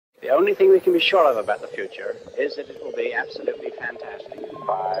only thing we can be sure of about the future is that it will be absolutely fantastic.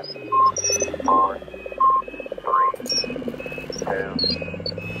 5, 4, 3, 2,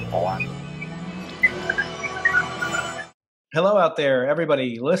 1. Hello out there,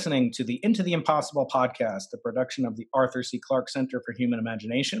 everybody listening to the Into the Impossible podcast, a production of the Arthur C. Clarke Center for Human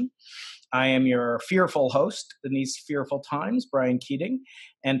Imagination. I am your fearful host in these fearful times, Brian Keating,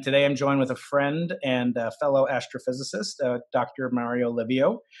 and today I'm joined with a friend and a fellow astrophysicist, Dr. Mario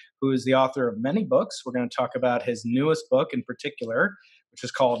Livio, who is the author of many books. We're going to talk about his newest book in particular, which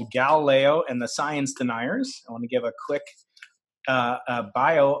is called Galileo and the Science Deniers. I want to give a quick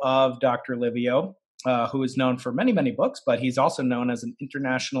bio of Dr. Livio, who is known for many, many books, but he's also known as an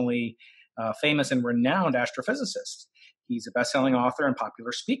internationally famous and renowned astrophysicist. He's a best-selling author and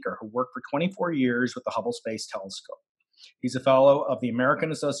popular speaker who worked for 24 years with the Hubble Space Telescope. He's a fellow of the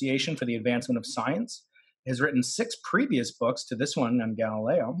American Association for the Advancement of Science, has written 6 previous books to this one on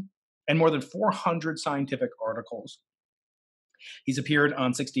Galileo, and more than 400 scientific articles. He's appeared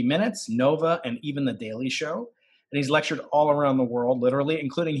on 60 Minutes, Nova, and even The Daily Show. And he's lectured all around the world, literally,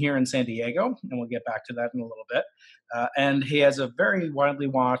 including here in San Diego, and we'll get back to that in a little bit. And he has a very widely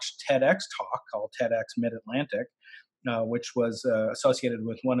watched TEDx talk called TEDx Mid-Atlantic, which was associated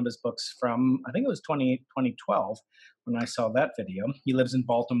with one of his books from, I think it was 2012, when I saw that video. He lives in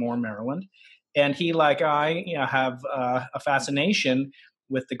Baltimore, Maryland. And he, like I, have a fascination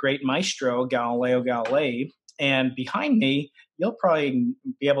with the great maestro, Galileo Galilei. And behind me, you'll probably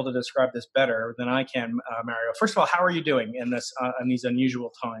be able to describe this better than I can, Mario. First of all, how are you doing in these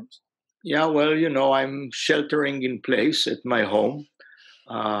unusual times? Yeah, well, I'm sheltering in place at my home,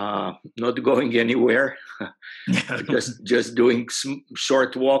 not going anywhere, just doing some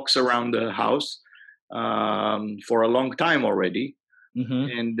short walks around the house for a long time already.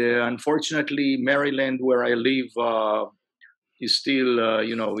 Mm-hmm. And unfortunately, Maryland, where I live, is still,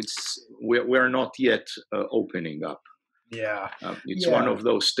 we're not yet opening up. Yeah. It's one of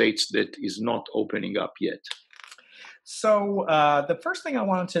those states that is not opening up yet. So the first thing I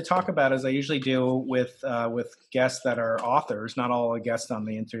wanted to talk about, as I usually do with guests that are authors, not all the guests on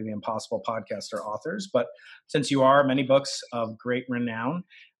the Into the Impossible podcast are authors, but since you are many books of great renown,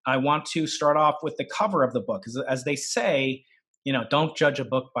 I want to start off with the cover of the book. As they say, don't judge a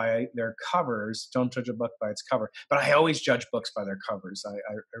book by their covers. Don't judge a book by its cover. But I always judge books by their covers. I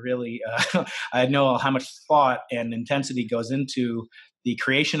really, I know how much thought and intensity goes into the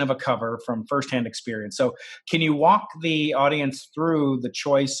creation of a cover from firsthand experience. So can you walk the audience through the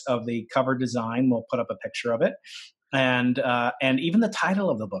choice of the cover design? We'll put up a picture of it. And even the title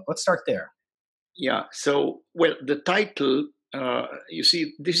of the book. Let's start there. Yeah. So, the title, you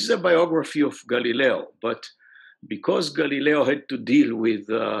see, this is a biography of Galileo, but because Galileo had to deal with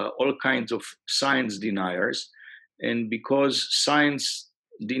all kinds of science deniers, and because science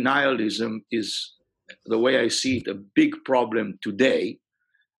denialism is, the way I see it, a big problem today,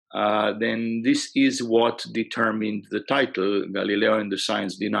 then this is what determined the title, Galileo and the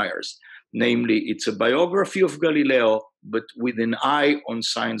Science Deniers. Namely, it's a biography of Galileo, but with an eye on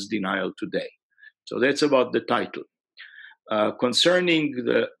science denial today. So that's about the title. Concerning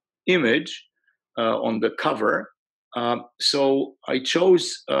the image, on the cover. So I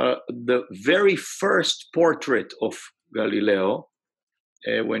chose the very first portrait of Galileo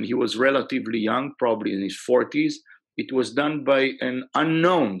when he was relatively young, probably in his 40s. It was done by an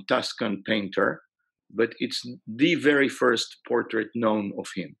unknown Tuscan painter, but it's the very first portrait known of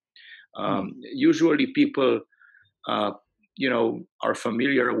him. Usually people, are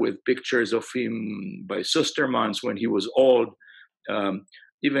familiar with pictures of him by Sustermans when he was old.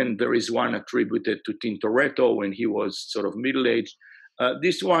 Even there is one attributed to Tintoretto when he was sort of middle-aged.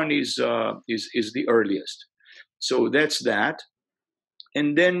 This one is the earliest. So that's that.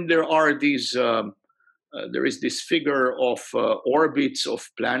 And then there are these. There is this figure of orbits of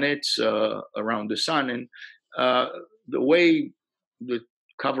planets around the sun, and the way the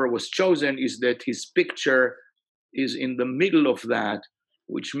cover was chosen is that his picture is in the middle of that,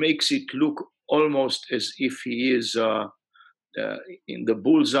 which makes it look almost as if he is in the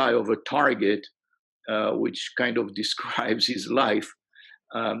bullseye of a target, which kind of describes his life.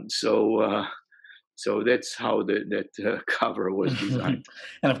 So that's how that cover was designed.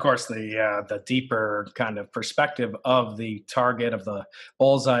 And of course, the deeper kind of perspective of the target of the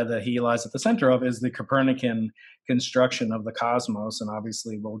bullseye that he lies at the center of is the Copernican construction of the cosmos. And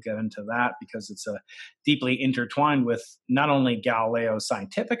obviously we'll get into that because it's deeply intertwined with not only Galileo's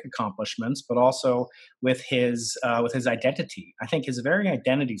scientific accomplishments, but also with his identity. I think his very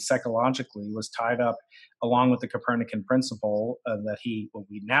identity psychologically was tied up along with the Copernican principle that what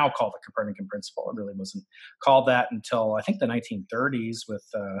we now call the Copernican principle. It really wasn't called that until I think the 1930s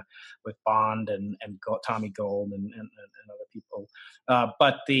with Bond and Tommy Gold and other people.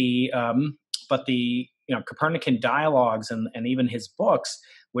 But the Copernican dialogues and even his books,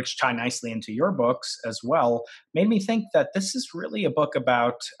 which tie nicely into your books as well, made me think that this is really a book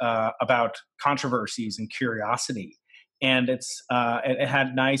about controversies and curiosity. And it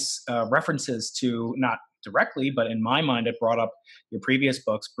had nice references to, not directly, but in my mind, it brought up your previous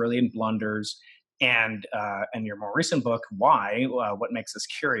books, Brilliant Blunders, and your more recent book, Why? What Makes Us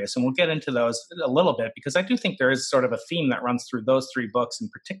Curious. And we'll get into those a little bit, because I do think there is sort of a theme that runs through those three books in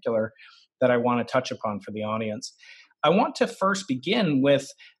particular that I want to touch upon for the audience. I want to first begin with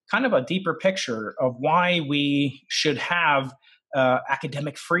kind of a deeper picture of why we should have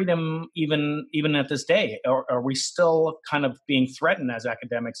academic freedom even at this day. Are we still kind of being threatened as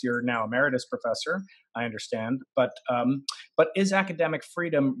academics? You're now emeritus professor, I understand, but is academic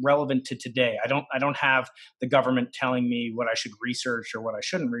freedom relevant to today? I don't have the government telling me what I should research or what I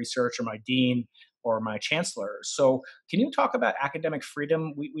shouldn't research, or my dean or my chancellor. So can you talk about academic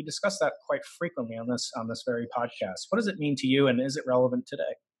freedom? We discuss that quite frequently on this very podcast. What does it mean to you, and is it relevant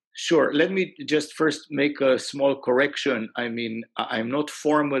today? Sure. Let me just first make a small correction. I mean, I'm not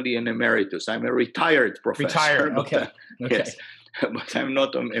formally an emeritus. I'm a retired professor. Retired, okay. Yes, but I'm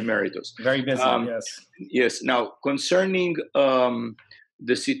not an emeritus. Very busy, yes. Yes. Now, concerning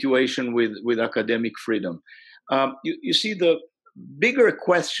the situation with academic freedom, you see, the bigger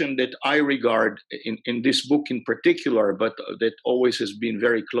question that I regard in this book in particular, but that always has been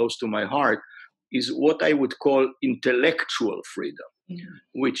very close to my heart, is what I would call intellectual freedom,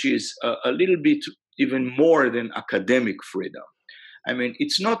 which is a little bit even more than academic freedom. I mean,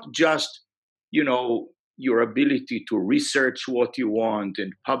 it's not just, your ability to research what you want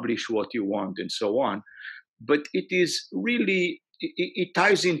and publish what you want and so on, but it is really, it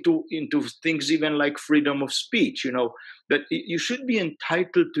ties into things even like freedom of speech, that you should be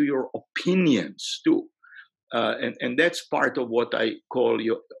entitled to your opinions too. And that's part of what I call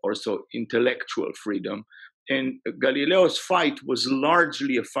also intellectual freedom. And Galileo's fight was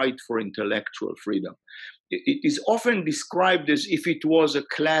largely a fight for intellectual freedom. It is often described as if it was a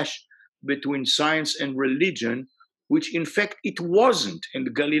clash between science and religion, which in fact it wasn't.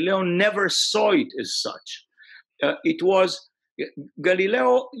 And Galileo never saw it as such. It was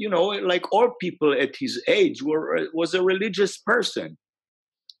Galileo, like all people at his age, was a religious person.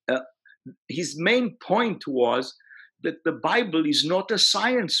 His main point was that the Bible is not a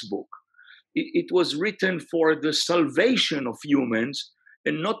science book. It was written for the salvation of humans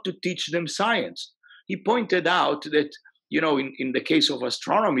and not to teach them science. He pointed out that, in the case of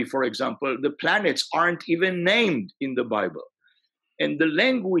astronomy, for example, the planets aren't even named in the Bible. And the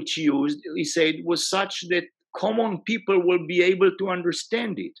language used, he said, was such that common people will be able to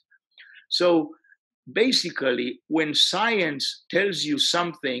understand it. So basically, when science tells you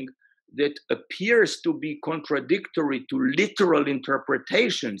something that appears to be contradictory to literal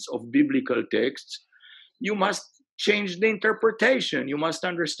interpretations of biblical texts, you must change the interpretation. You must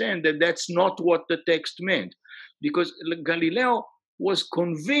understand that that's not what the text meant. Because Galileo was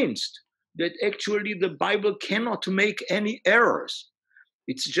convinced that actually the Bible cannot make any errors.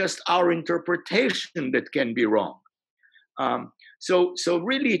 It's just our interpretation that can be wrong. So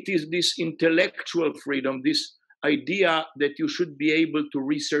really it is this intellectual freedom, this idea that you should be able to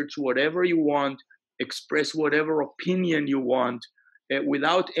research whatever you want, express whatever opinion you want,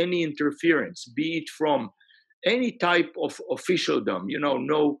 without any interference, be it from any type of officialdom,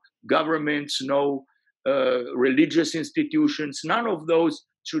 no governments, no religious institutions, none of those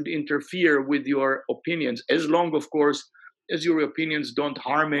should interfere with your opinions, as long, of course, as your opinions don't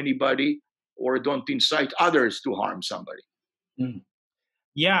harm anybody or don't incite others to harm somebody. Mm.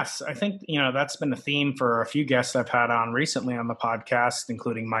 Yes, I think, that's been a theme for a few guests I've had on recently on the podcast,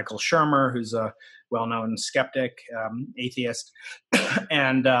 including Michael Shermer, who's a well-known skeptic, atheist,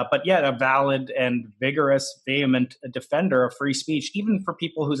 and but yet a valid and vigorous, vehement defender of free speech, even for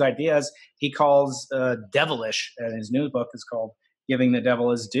people whose ideas he calls devilish. And his new book is called Giving the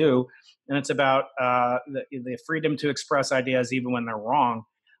Devil His Due, and it's about the freedom to express ideas even when they're wrong.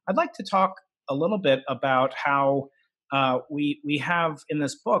 I'd like to talk a little bit about how we have in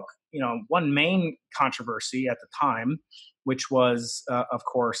this book, one main controversy at the time, which was, of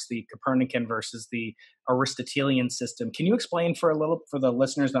course, the Copernican versus the Aristotelian system. Can you explain for the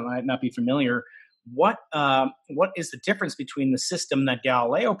listeners that might not be familiar, what is the difference between the system that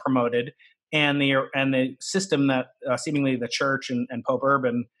Galileo promoted and the system that seemingly the Church and Pope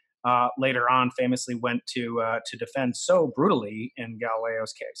Urban later on famously went to defend so brutally in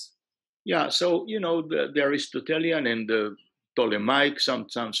Galileo's case? Yeah, so the Aristotelian and the Ptolemaic,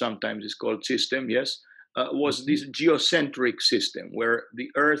 sometimes it's called system, yes, was this geocentric system where the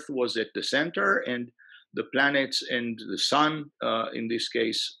Earth was at the center and the planets and the sun, in this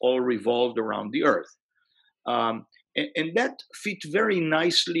case, all revolved around the Earth. And that fit very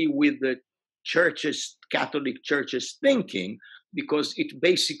nicely with the Catholic Church's thinking, because it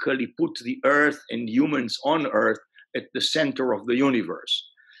basically put the Earth and humans on Earth at the center of the universe.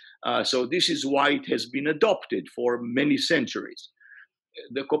 So this is why it has been adopted for many centuries.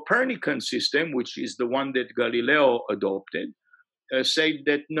 The Copernican system, which is the one that Galileo adopted, said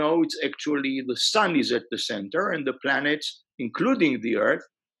that no, it's actually the sun is at the center and the planets, including the Earth,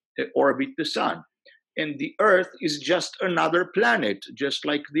 orbit the sun. And the Earth is just another planet, just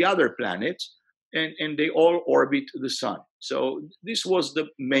like the other planets, and they all orbit the sun. So this was the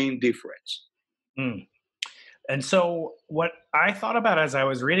main difference. Mm. And so what I thought about as I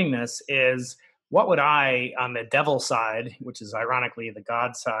was reading this is, what would I, on the devil side, which is ironically the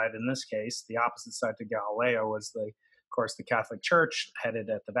God side in this case, the opposite side to Galileo was, of course, the Catholic Church, headed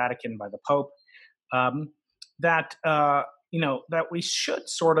at the Vatican by the Pope, that we should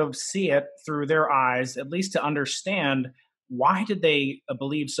sort of see it through their eyes, at least to understand why did they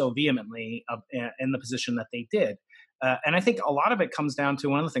believe so vehemently in the position that they did. And I think a lot of it comes down to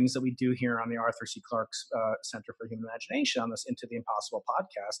one of the things that we do here on the Arthur C. Clarke's Center for Human Imagination on this Into the Impossible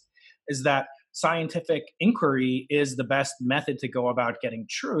podcast, is that scientific inquiry is the best method to go about getting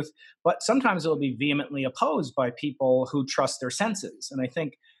truth, but sometimes it will be vehemently opposed by people who trust their senses. And I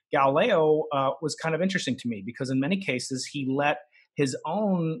think Galileo was kind of interesting to me, because in many cases he let his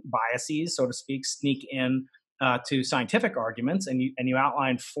own biases, so to speak, sneak in to scientific arguments. And you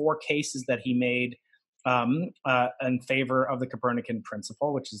outlined 4 cases that he made in favor of the Copernican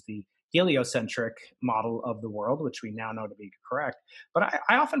principle, which is the heliocentric model of the world, which we now know to be correct. But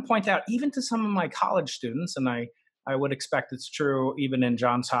I often point out, even to some of my college students, and I would expect it's true even in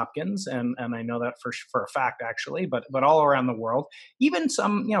Johns Hopkins, and I know that for a fact, actually, but all around the world, even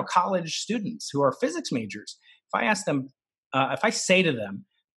some college students who are physics majors, if I ask them, if I say to them,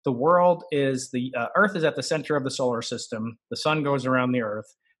 the world is the Earth is at the center of the solar system, the sun goes around the Earth,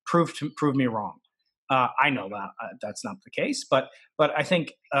 prove me wrong. I know that that's not the case, but I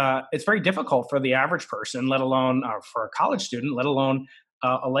think it's very difficult for the average person, let alone for a college student, let alone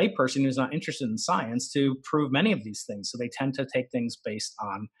a lay person who's not interested in science, to prove many of these things. So they tend to take things based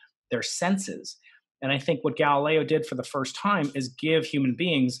on their senses. And I think what Galileo did for the first time is give human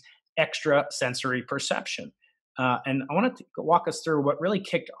beings extra sensory perception. And I want to walk us through what really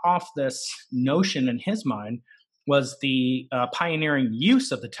kicked off this notion in his mind was the pioneering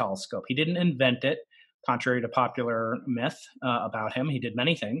use of the telescope. He didn't invent it, contrary to popular myth about him. He did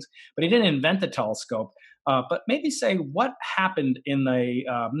many things, but he didn't invent the telescope. But maybe say what happened in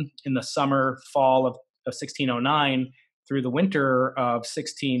the summer, fall of 1609 through the winter of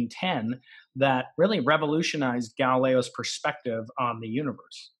 1610 that really revolutionized Galileo's perspective on the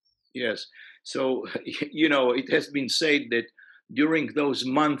universe. Yes. So, it has been said that during those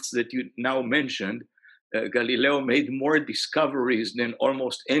months that you now mentioned, Galileo made more discoveries than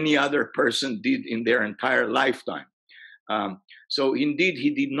almost any other person did in their entire lifetime. So indeed,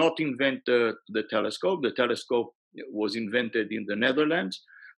 he did not invent the telescope. The telescope was invented in the Netherlands.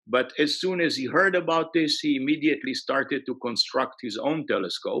 But as soon as he heard about this, he immediately started to construct his own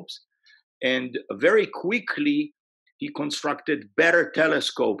telescopes. And very quickly, he constructed better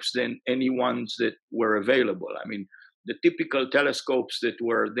telescopes than any ones that were available. I mean, the typical telescopes that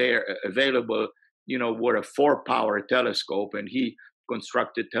were there available were a 4-power telescope, and he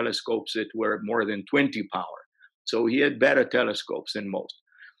constructed telescopes that were more than 20 power. So he had better telescopes than most.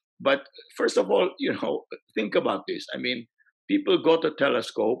 But first of all, think about this. I mean, people got a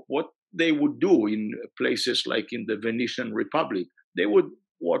telescope. What they would do in places like in the Venetian Republic, they would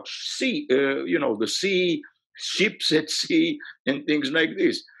watch the sea, ships at sea, and things like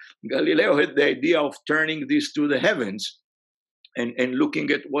this. Galileo had the idea of turning this to the heavens and looking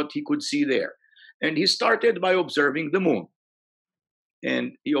at what he could see there. And he started by observing the moon.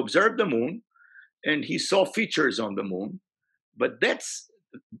 And he observed the moon, and he saw features on the moon. But this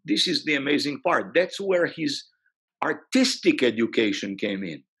is the amazing part. That's where his artistic education came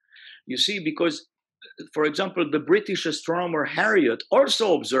in. You see, because, for example, the British astronomer Harriot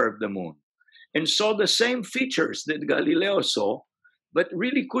also observed the moon and saw the same features that Galileo saw, but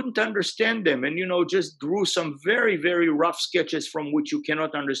really couldn't understand them, and just drew some very, very rough sketches from which you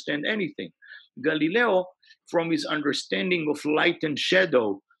cannot understand anything. Galileo, from his understanding of light and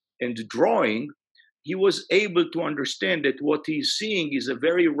shadow and drawing, he was able to understand that what he's seeing is a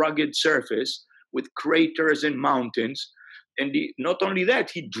very rugged surface with craters and mountains. And not only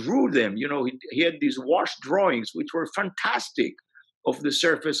that, he drew them. He had these wash drawings, which were fantastic, of the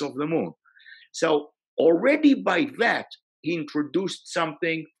surface of the moon. So already by that, he introduced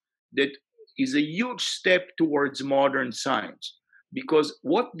something that is a huge step towards modern science. Because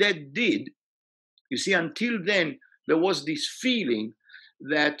what that did, you see, until then, there was this feeling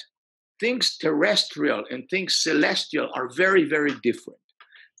that things terrestrial and things celestial are very, very different.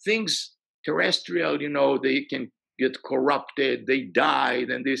 Things terrestrial, they can get corrupted, they die,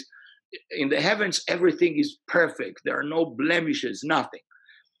 and this. In the heavens, everything is perfect. There are no blemishes, nothing.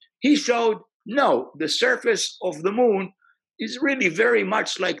 He showed, no, the surface of the moon is really very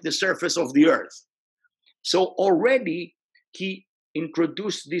much like the surface of the earth. So already he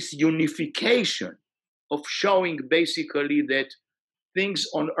introduced this unification of showing basically that things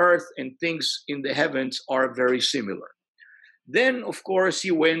on earth and things in the heavens are very similar. Then, of course,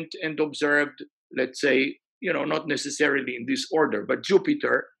 he went and observed, let's say, not necessarily in this order, but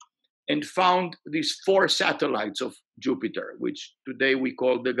Jupiter, and found these 4 satellites of Jupiter, which today we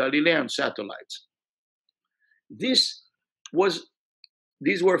call the Galilean satellites. These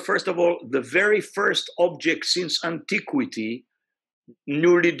were, first of all, the very first objects since antiquity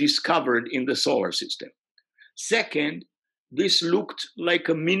newly discovered in the solar system. Second, this looked like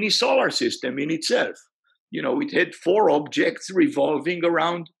a mini solar system in itself. It had 4 objects revolving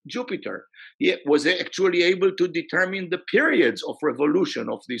around Jupiter. He was actually able to determine the periods of revolution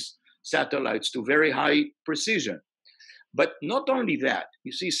of these satellites to very high precision. But not only that,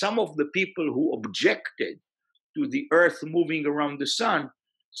 you see, some of the people who objected to the Earth moving around the sun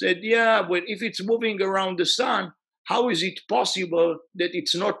said, yeah, but if it's moving around the sun, how is it possible that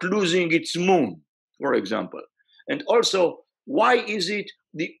it's not losing its moon, for example? And also, why is it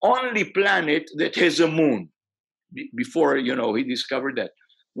the only planet that has a moon? Before, he discovered that.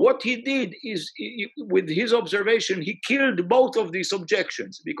 What he did is, with his observation, he killed both of these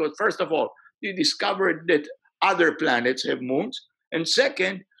objections. Because first of all, he discovered that other planets have moons. And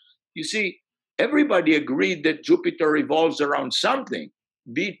second, you see, everybody agreed that Jupiter revolves around something,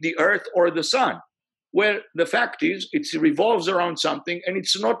 be it the Earth or the sun. Well, the fact is, it revolves around something and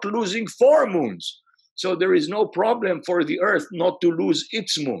it's not losing 4 moons. So there is no problem for the Earth not to lose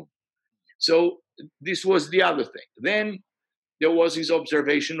its moon. So this was the other thing. Then there was his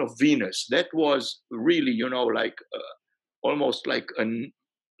observation of Venus. That was really, almost like a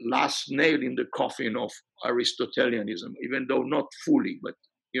last nail in the coffin of Aristotelianism, even though not fully, but,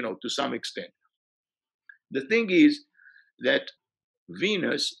 to some extent. The thing is that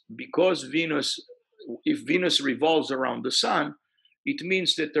Venus, if Venus revolves around the sun, it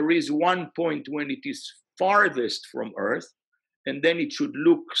means that there is one point when it is farthest from Earth, and then it should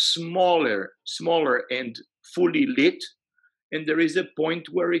look smaller and fully lit. And there is a point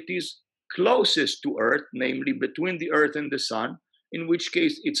where it is closest to Earth, namely between the Earth and the sun, in which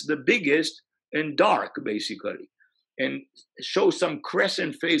case it's the biggest and dark, basically, and shows some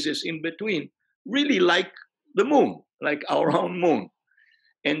crescent phases in between, really like the moon, like our own moon.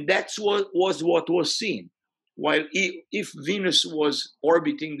 And that's what was seen. While if Venus was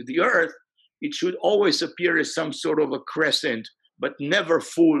orbiting the Earth, it should always appear as some sort of a crescent, but never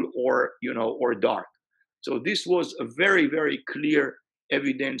full or dark. So this was a very, very clear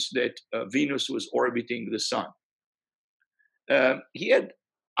evidence that Venus was orbiting the sun. He had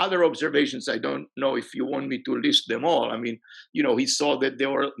other observations. I don't know if you want me to list them all. I mean, he saw that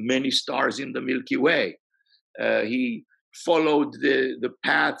there were many stars in the Milky Way. He followed the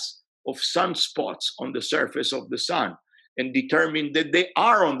paths of sunspots on the surface of the sun and determined that they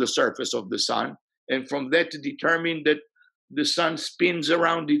are on the surface of the sun. And from that, determined that the sun spins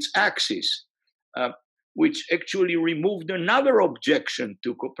around its axis, which actually removed another objection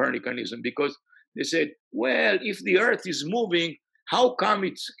to Copernicanism, because they said, well, if the Earth is moving, how come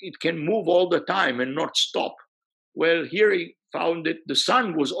it can move all the time and not stop? Well, here he found that the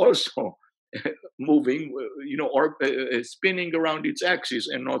sun was also moving, or spinning around its axis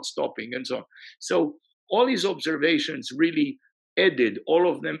and not stopping, and so on. So all these observations really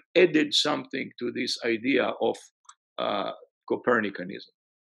all of them added something to this idea of Copernicanism.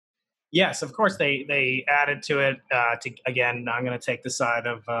 Yes, of course they added to it. Again, I'm going to take the side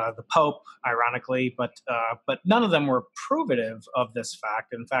of the Pope, ironically, but none of them were provative of this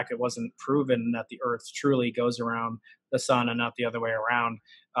fact. In fact, it wasn't proven that the Earth truly goes around the sun and not the other way around.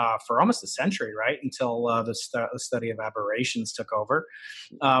 for almost a century, right, until the study of aberrations took over.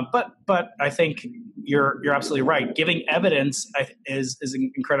 But I think you're absolutely right. Giving evidence is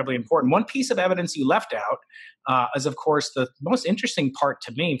incredibly important. One piece of evidence you left out is, of course, the most interesting part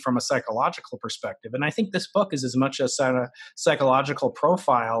to me from a psychological perspective. And I think this book is as much a psychological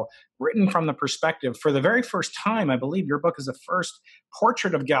profile written from the perspective. For the very first time, I believe your book is the first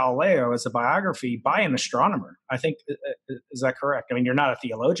portrait of Galileo as a biography by an astronomer. I think, is that correct? I mean, you're not a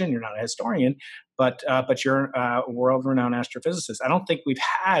theologian, you're not a historian, but you're a world-renowned astrophysicist. I don't think we've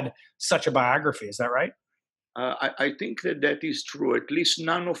had such a biography. Is that right? I think that is true. At least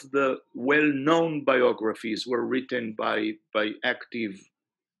none of the well-known biographies were written by active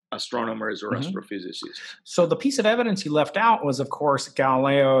astronomers or astrophysicists. So the piece of evidence you left out was, of course,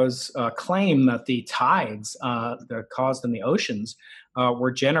 Galileo's claim that the tides that are caused in the oceans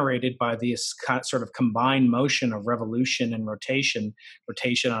were generated by this sort of combined motion of revolution and rotation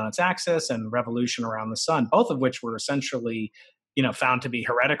on its axis and revolution around the sun, both of which were essentially found to be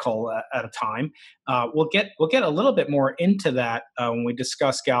heretical at a time. We'll get a little bit more into that when we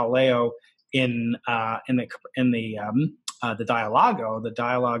discuss Galileo in the dialogue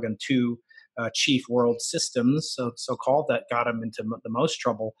on two chief world systems, so called, that got him into the most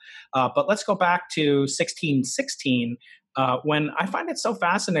trouble. But let's go back to 1616. When I find it so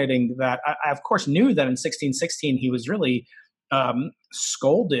fascinating that I of course knew that in 1616 he was really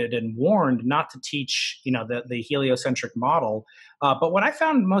scolded and warned not to teach, the heliocentric model. But what I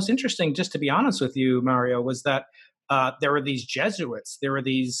found most interesting, just to be honest with you, Mario, was that there were these Jesuits, there were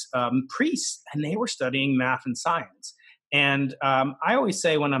these priests, and they were studying math and science. And I always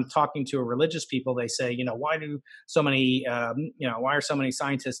say when I'm talking to religious people, they say, why are so many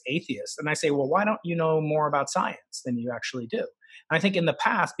scientists atheists? And I say, well, why don't you know more about science than you actually do? And I think in the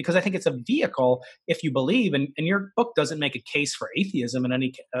past, because I think it's a vehicle, if you believe, and your book doesn't make a case for atheism in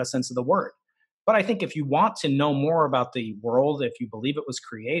any sense of the word. But I think if you want to know more about the world, if you believe it was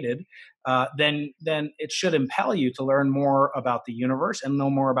created, then it should impel you to learn more about the universe and know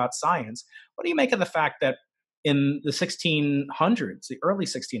more about science. What do you make of the fact that in the 1600s, the early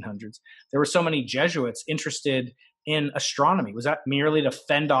 1600s, there were so many Jesuits interested in astronomy? Was that merely to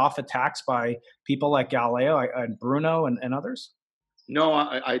fend off attacks by people like Galileo and Bruno and others? No,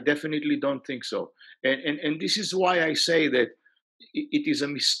 I definitely don't think so. And this is why I say that it is a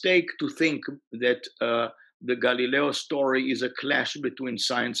mistake to think that the Galileo story is a clash between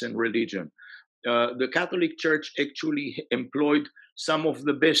science and religion. The Catholic Church actually employed some of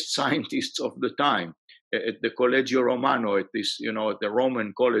the best scientists of the time at the Collegio Romano, at this, at the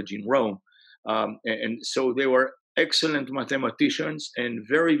Roman college in Rome. And so they were excellent mathematicians and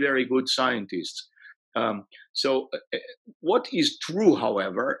very, very good scientists. So what is true,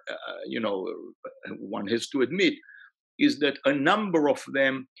 however, one has to admit, is that a number of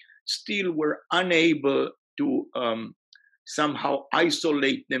them still were unable to somehow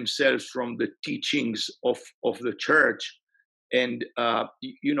isolate themselves from the teachings of the church and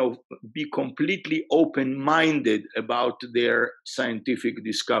be completely open-minded about their scientific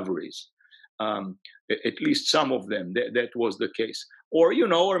discoveries. At least some of them, that was the case. Or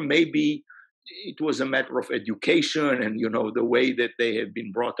maybe it was a matter of education and the way that they have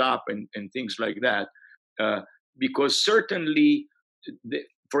been brought up and things like that. Because certainly,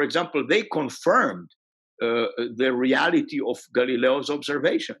 for example, they confirmed the reality of Galileo's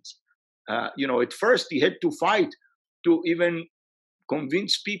observations. At first he had to fight to even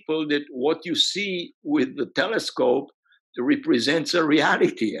convince people that what you see with the telescope represents a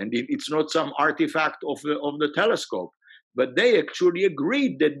reality, and it's not some artifact of the telescope. But they actually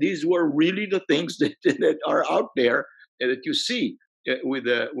agreed that these were really the things that are out there that you see with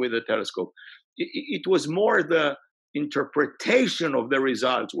a telescope. It was more the interpretation of the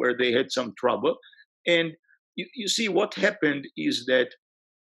results where they had some trouble. And you see, what happened is that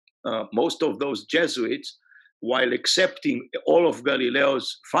most of those Jesuits, while accepting all of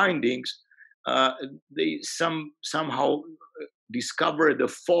Galileo's findings, they somehow discovered a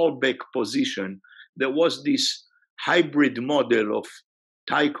fallback position. There was this hybrid model of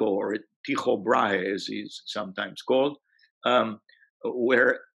Tycho, or Tycho Brahe, as he's sometimes called,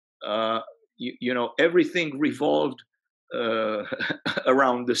 where everything revolved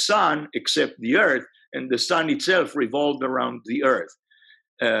around the sun except the earth, and the sun itself revolved around the earth.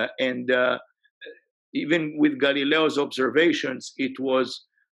 Even with Galileo's observations, it was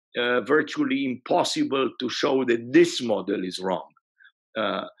virtually impossible to show that this model is wrong.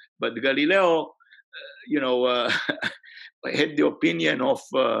 But Galileo, had the opinion of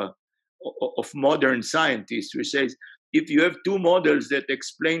modern scientists, who says, if you have two models that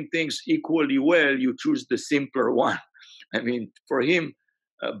explain things equally well, you choose the simpler one. I mean, for him,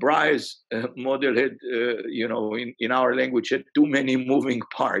 Brahe's model had, in our language, had too many moving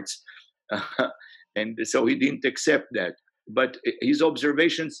parts. And so he didn't accept that. But his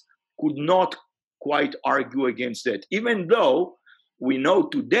observations could not quite argue against that, even though we know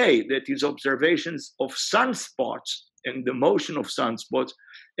today that his observations of sunspots and the motion of sunspots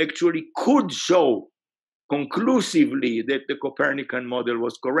actually could show conclusively that the Copernican model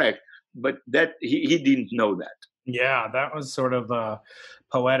was correct, but that he didn't know that. Yeah, that was sort of a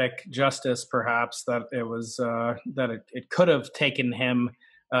poetic justice, perhaps, that it was it could have taken him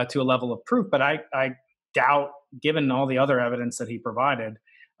to a level of proof. But I doubt, given all the other evidence that he provided,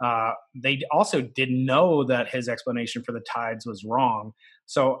 they also didn't know that his explanation for the tides was wrong.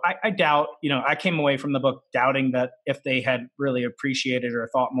 So I doubt, I came away from the book doubting that if they had really appreciated or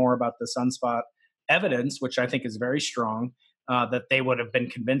thought more about the sunspot evidence, which I think is very strong, that they would have been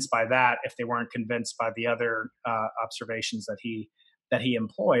convinced by that if they weren't convinced by the other observations that he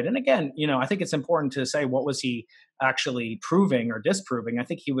employed. And again, I think it's important to say, what was he actually proving or disproving? I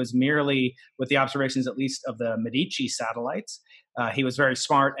think he was merely, with the observations at least of the Medici satellites, he was very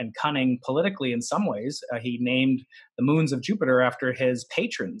smart and cunning politically in some ways. He named the moons of Jupiter after his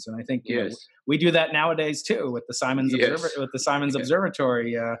patrons, and I think we do that nowadays too with the Simons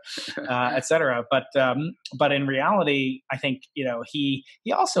Observatory, etc. But in reality, I think he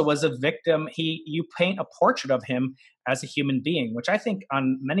also was a victim. You paint a portrait of him as a human being, which I think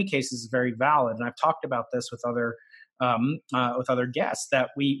on many cases is very valid. And I've talked about this with other guests, that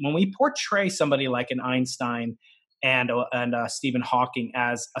when we portray somebody like an Einstein and Stephen Hawking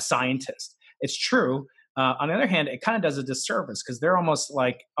as a scientist, it's true. On the other hand, it kind of does a disservice because they're almost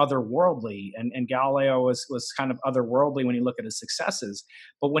like otherworldly, and Galileo was kind of otherworldly when you look at his successes.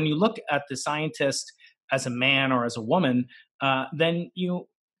 But when you look at the scientist as a man or as a woman, then you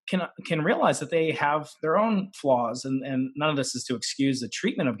can realize that they have their own flaws, and none of this is to excuse the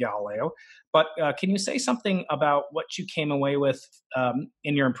treatment of Galileo. But can you say something about what you came away with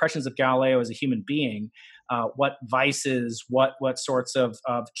in your impressions of Galileo as a human being? What vices, what sorts of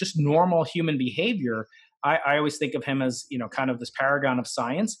just normal human behavior? I always think of him as kind of this paragon of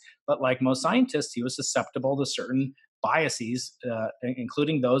science, but like most scientists, he was susceptible to certain biases,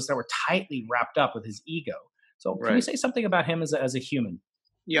 including those that were tightly wrapped up with his ego. So can you say something about him as a human?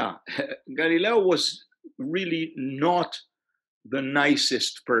 Yeah, Galileo was really not the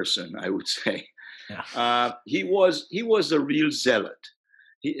nicest person, I would say. Yeah. He was a real zealot.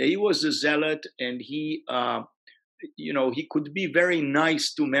 He was a zealot, and he could be very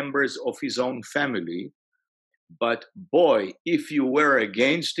nice to members of his own family, but boy, if you were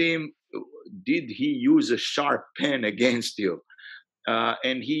against him, did he use a sharp pen against you?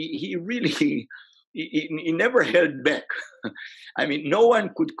 And he really he never held back. I mean, no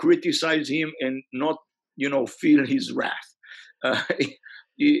one could criticize him and not feel his wrath.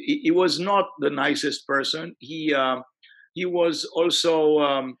 He was not the nicest person. He was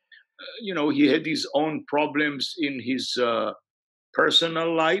also he had his own problems in his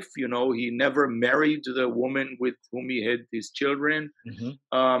personal life. He never married the woman with whom he had his children.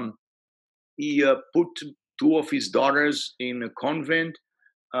 Mm-hmm. He put two of his daughters in a convent.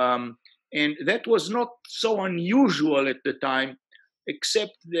 And that was not so unusual at the time,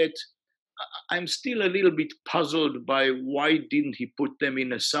 except that I'm still a little bit puzzled by why didn't he put them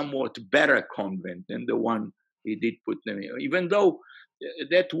in a somewhat better convent than the one he did put them in, even though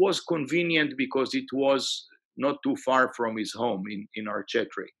that was convenient because it was not too far from his home in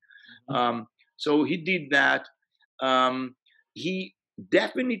Arcetri. Mm-hmm. So he did that. He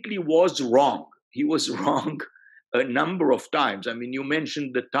definitely was wrong. He was wrong a number of times. I mean, you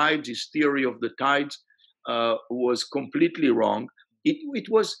mentioned the tides. His theory of the tides was completely wrong. It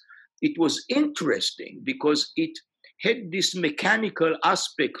was interesting because it had this mechanical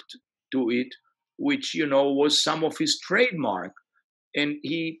aspect to it, which was some of his trademark. And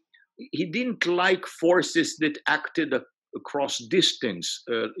he didn't like forces that acted across distance,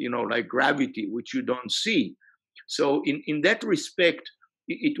 like gravity, which you don't see. So in that respect,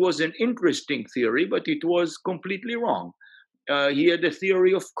 it was an interesting theory, but it was completely wrong. He had a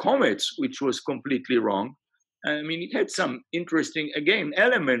theory of comets, which was completely wrong. I mean, it had some interesting, again,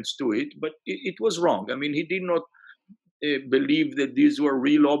 elements to it, but it was wrong. I mean, he did not believe that these were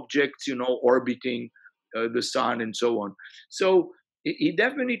real objects, orbiting the sun and so on. So he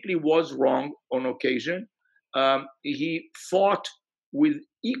definitely was wrong on occasion. He fought with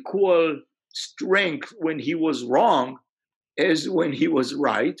equal strength when he was wrong as when he was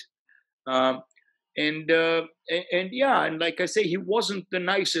right. And like I say, he wasn't the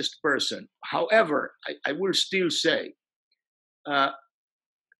nicest person. However, I will still say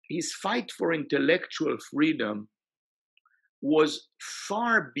his fight for intellectual freedom was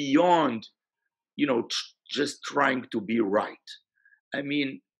far beyond, just trying to be right. I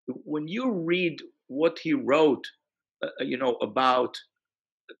mean, when you read what he wrote, about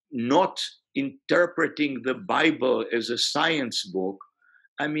not interpreting the Bible as a science book,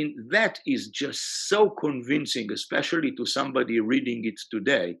 I mean, that is just so convincing, especially to somebody reading it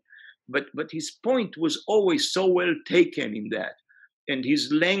today. But his point was always so well taken in that. And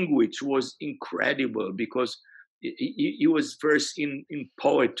his language was incredible because he was versed in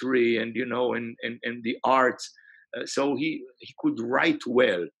poetry and, and the arts. So he could write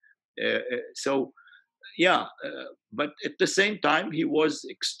well. So, yeah, but at the same time, he was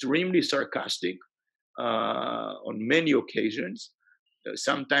extremely sarcastic on many occasions.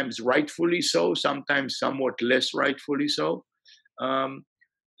 Sometimes rightfully so, sometimes somewhat less rightfully so. Um,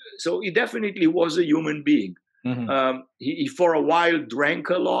 so he definitely was a human being. He for a while drank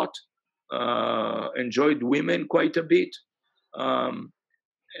a lot, enjoyed women quite a bit, and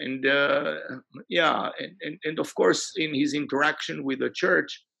and of course in his interaction with the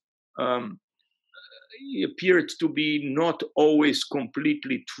church, he appeared to be not always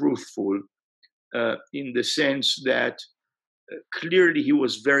completely truthful, in the sense that clearly he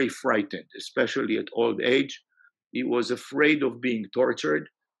was very frightened, especially at old age. He was afraid of being tortured.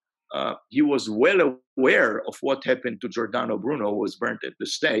 He was well aware of what happened to Giordano Bruno, who was burnt at the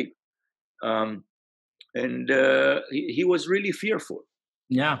stake. And he was really fearful.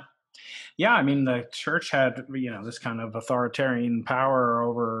 Yeah. Yeah, I mean, the church had, this kind of authoritarian power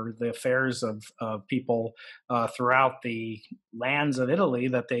over the affairs of people throughout the lands of Italy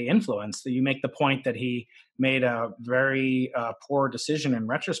that they influenced. You make the point that he made a very poor decision in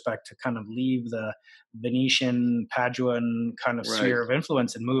retrospect to kind of leave the Venetian, Paduan kind of sphere of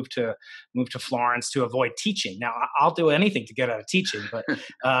influence and move to Florence to avoid teaching. Now, I'll do anything to get out of teaching, but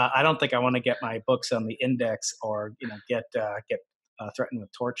I don't think I want to get my books on the index or get threatened with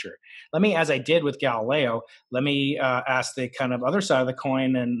torture. Let me, as I did with Galileo, let me ask the kind of other side of the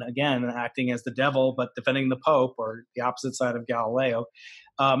coin, and again, acting as the devil, but defending the Pope, or the opposite side of Galileo.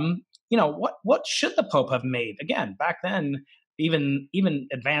 What should the Pope have made? Again, back then, even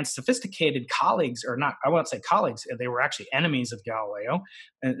advanced, sophisticated colleagues, or not, I won't say colleagues, they were actually enemies of Galileo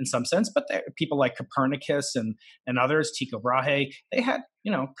in some sense, but people like Copernicus and others, Tycho Brahe, they had,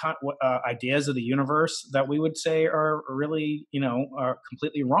 ideas of the universe that we would say are really, are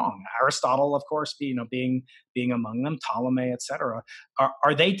completely wrong. Aristotle, of course, being among them, Ptolemy, etc.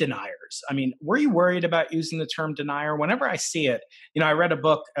 Are they deniers? I mean, were you worried about using the term denier? Whenever I see it, I read a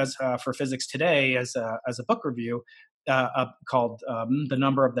book for Physics Today as a book review, called The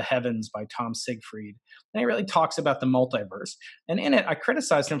Number of the Heavens by Tom Siegfried. And he really talks about the multiverse. And in it, I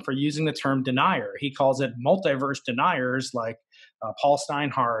criticized him for using the term denier. He calls it multiverse deniers, like Paul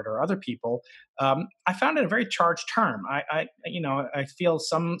Steinhardt or other people. I found it a very charged term. I feel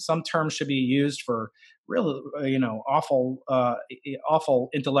some terms should be used for real, awful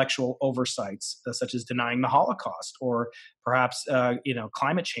intellectual oversights, such as denying the Holocaust, or perhaps,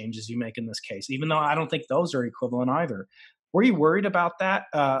 climate change, as you make in this case, even though I don't think those are equivalent either. Were you worried about that?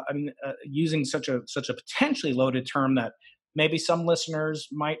 Using such a potentially loaded term that maybe some listeners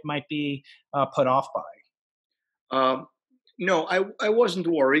might be put off by? No, I wasn't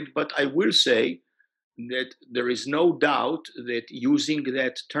worried, but I will say that there is no doubt that using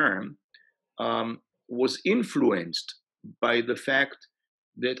that term was influenced by the fact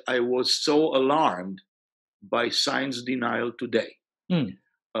that I was so alarmed by science denial today.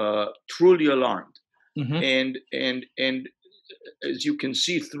 Truly alarmed. And as you can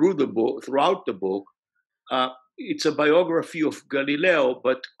see throughout the book, it's a biography of Galileo,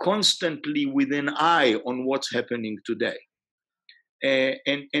 but constantly with an eye on what's happening today.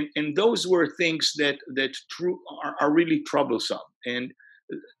 And those were things that are really troublesome. And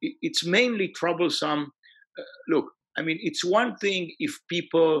it's mainly troublesome. Look, I mean, it's one thing if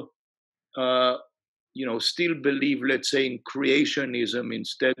people, still believe, let's say, in creationism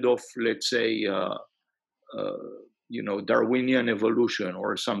instead of, let's say, Darwinian evolution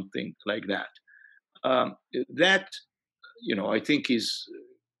or something like that. That, I think is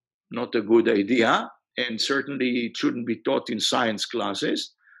not a good idea, and certainly it shouldn't be taught in science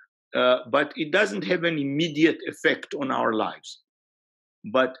classes, but it doesn't have an immediate effect on our lives.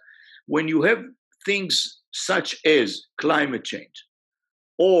 But when you have things such as climate change,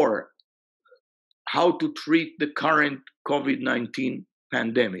 or how to treat the current COVID-19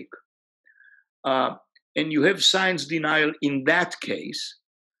 pandemic, and you have science denial in that case,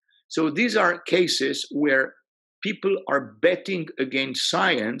 so these are cases where people are betting against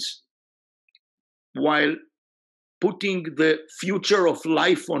science while putting the future of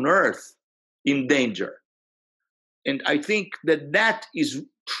life on Earth in danger. And I think that that is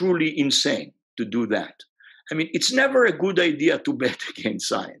truly insane to do that. I mean, it's never a good idea to bet against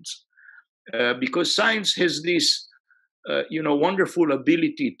science because science has this, wonderful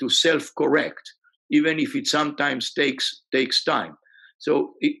ability to self-correct, even if it sometimes takes time.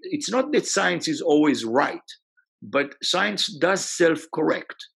 So it's not that science is always right, but science does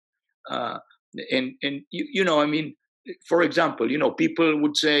self-correct. And I mean, for example, people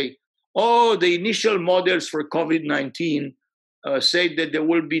would say, oh, the initial models for COVID-19 say that there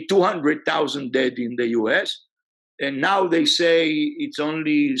will be 200,000 dead in the US. And now they say it's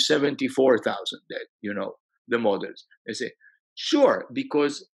only 74,000 dead, the models. They say, sure,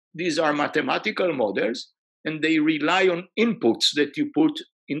 because these are mathematical models and they rely on inputs that you put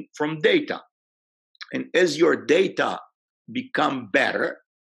in from data. And as your data become better,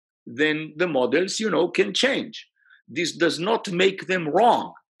 then the models, can change. This does not make them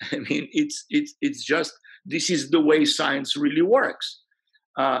wrong. I mean, it's just, this is the way science really works.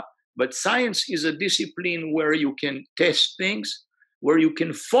 But science is a discipline where you can test things, where you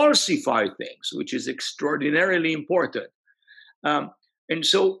can falsify things, which is extraordinarily important. And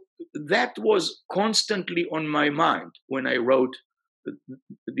so that was constantly on my mind when I wrote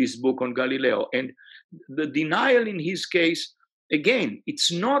this book on Galileo. And the denial in his case, again,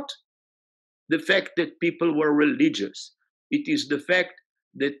 it's not the fact that people were religious. It is the fact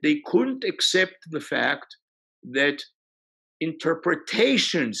that they couldn't accept the fact that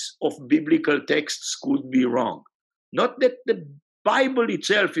interpretations of biblical texts could be wrong. Not that the Bible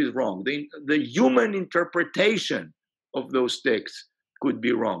itself is wrong. The human interpretation of those texts could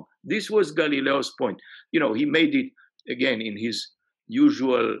be wrong. This was Galileo's point. He made it, again, in his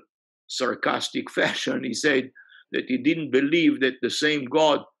usual sarcastic fashion. He said that he didn't believe that the same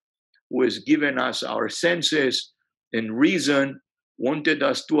God who has given us our senses and reason wanted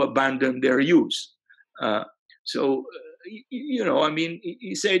us to abandon their use. So, I mean,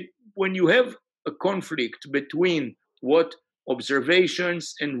 he said, when you have a conflict between what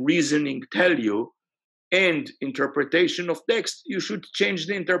observations and reasoning tell you and interpretation of text, you should change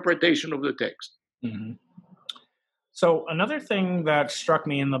the interpretation of the text. Mm-hmm. So another thing that struck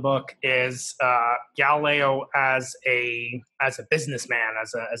me in the book is Galileo as a businessman,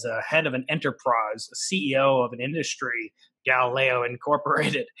 as a head of an enterprise, a CEO of an industry, Galileo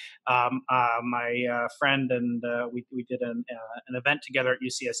Incorporated. My friend and we did an event together at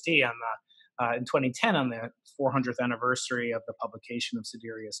UCSD in 2010 on the 400th anniversary of the publication of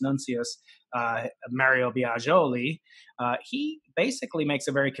Siderius Nuncius, Mario Biagioli. He basically makes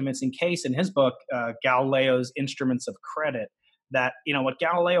a very convincing case in his book, Galileo's Instruments of Credit, that what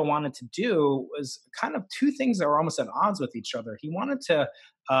Galileo wanted to do was kind of two things that were almost at odds with each other. He wanted to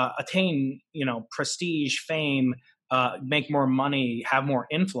attain prestige, fame, make more money, have more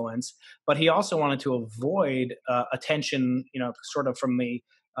influence, but he also wanted to avoid attention, sort of from the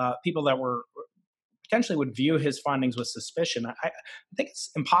people that were potentially would view his findings with suspicion. I think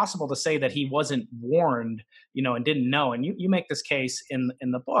it's impossible to say that he wasn't warned, and didn't know. And you make this case in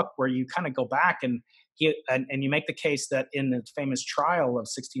the book where you kind of go back and you make the case that in the famous trial of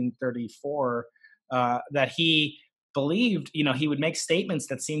 1634, that he believed, he would make statements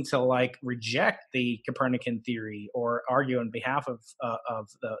that seemed to like reject the Copernican theory or argue on behalf of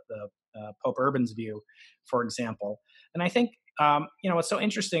the Pope Urban's view, for example. And I think, what's so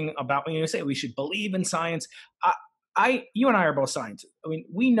interesting about when you say we should believe in science, you and I are both scientists. I mean,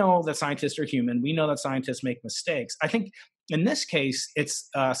 we know that scientists are human. We know that scientists make mistakes. I think in this case, it's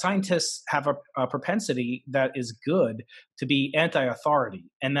scientists have a propensity that is good to be anti-authority,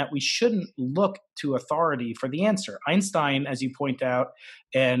 and that we shouldn't look to authority for the answer. Einstein, as you point out,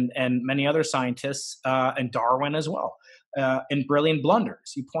 and many other scientists, and Darwin as well, in brilliant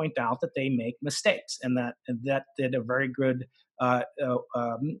blunders, you point out that they make mistakes, and that did a very good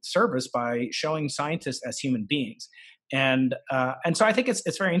service by showing scientists as human beings. And so I think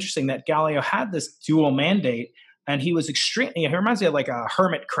it's very interesting that Galileo had this dual mandate. And he was he reminds me of like a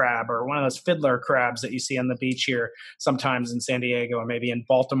hermit crab or one of those fiddler crabs that you see on the beach here sometimes in San Diego or maybe in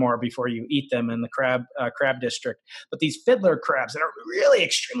Baltimore before you eat them in the crab district. But these fiddler crabs that are really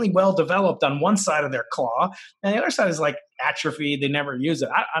extremely well developed on one side of their claw, and the other side is like atrophy. They never use it.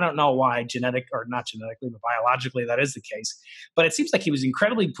 I don't know why not genetically, but biologically that is the case. But it seems like he was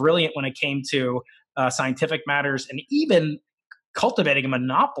incredibly brilliant when it came to scientific matters, and even cultivating a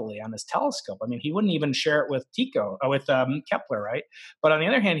monopoly on his telescope. I mean, he wouldn't even share it with Kepler, right? But on the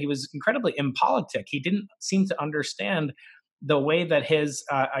other hand, he was incredibly impolitic. He didn't seem to understand the way that his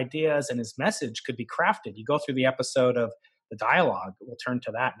ideas and his message could be crafted. You go through the episode of the dialogue. We'll turn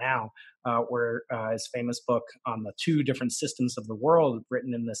to that now, where his famous book on the two different systems of the world,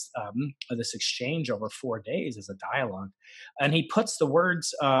 written in this exchange over 4 days, is a dialogue. And he puts the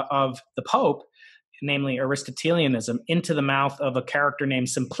words of the Pope, namely Aristotelianism, into the mouth of a character named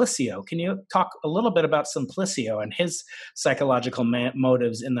Simplicio. Can you talk a little bit about Simplicio and his psychological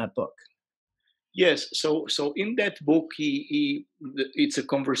motives in that book? Yes. So in that book, it's a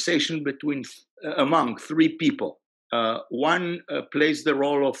conversation among three people. One plays the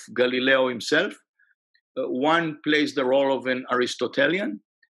role of Galileo himself. One plays the role of an Aristotelian,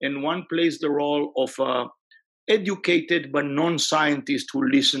 and one plays the role of an educated but non-scientist who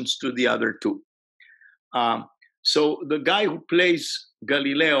listens to the other two. So the guy who plays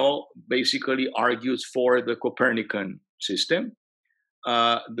Galileo basically argues for the Copernican system.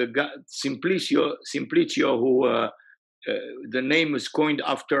 The guy, Simplicio, who the name is coined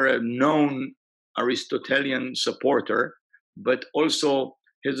after a known Aristotelian supporter, but also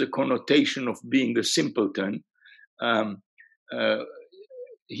has a connotation of being a simpleton.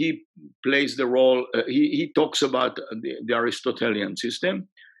 He plays the role. He talks about the Aristotelian system.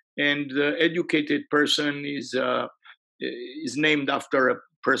 And the educated person is named after a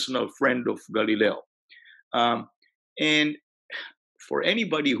personal friend of Galileo. And for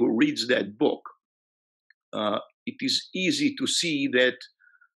anybody who reads that book, it is easy to see that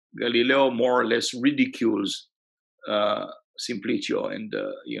Galileo more or less ridicules Simplicio and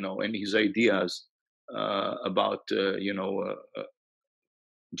and his ideas about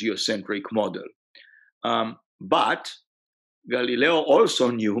geocentric model. But Galileo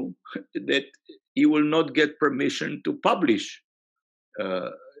also knew that he will not get permission to publish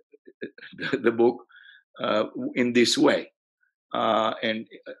the book in this way. And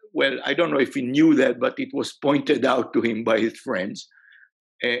I don't know if he knew that, but it was pointed out to him by his friends.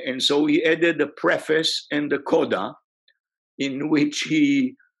 And so he added a preface and a coda in which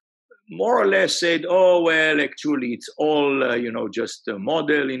he more or less said, oh, well, actually, it's all, just a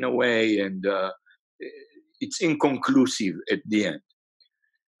model in a way, and it's inconclusive at the end.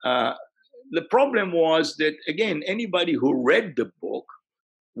 The problem was that, again, anybody who read the book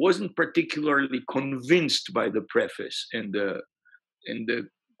wasn't particularly convinced by the preface and the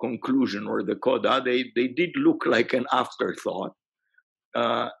conclusion or the coda. They did look like an afterthought.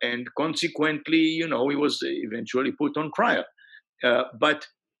 And consequently, he was eventually put on trial.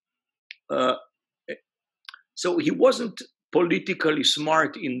 So he wasn't politically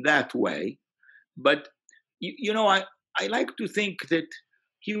smart in that way. But I like to think that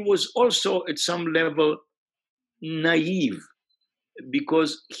he was also at some level naive,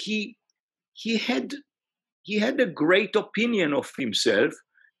 because he had a great opinion of himself,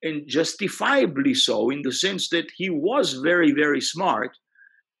 and justifiably so, in the sense that he was very, very smart,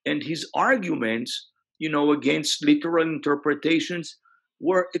 and his arguments, against literal interpretations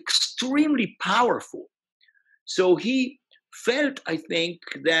were extremely powerful. So he felt, I think,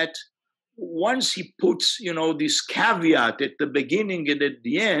 that once he puts, this caveat at the beginning and at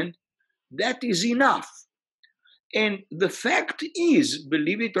the end, that is enough. And the fact is,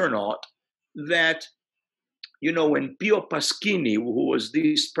 believe it or not, that, when Pio Pasquini, who was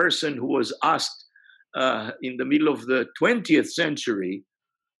this person who was asked in the middle of the 20th century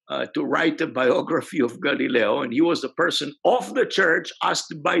to write a biography of Galileo, and he was a person of the church,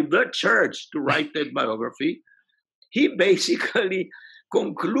 asked by the church to write that biography, he basically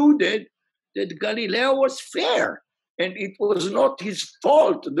concluded that Galileo was fair, and it was not his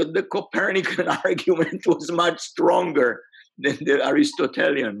fault that the Copernican argument was much stronger than the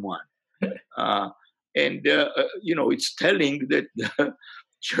Aristotelian one. It's telling that the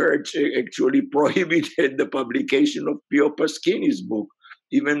church actually prohibited the publication of Pio Pasquini's book,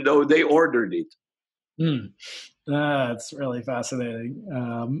 even though they ordered it. That's really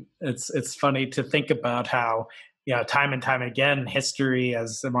fascinating. It's funny to think about how, time and time again, history,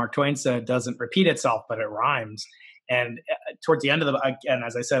 as Mark Twain said, doesn't repeat itself, but it rhymes. And towards the end of again,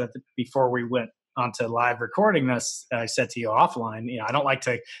 as I said before we went onto live recording this, I said to you offline, I don't like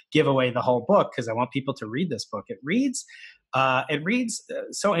to give away the whole book because I want people to read this book. It reads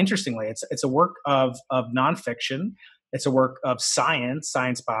so interestingly. It's a work of nonfiction. It's a work of science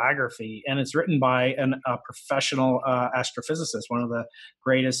biography, and it's written by a professional astrophysicist, one of the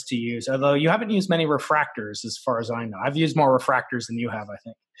greatest to use. Although you haven't used many refractors, as far as I know. I've used more refractors than you have, I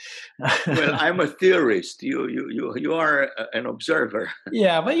think. Well, I'm a theorist. You are an observer.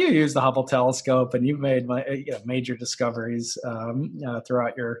 Yeah, but you use the Hubble telescope, and you've made major discoveries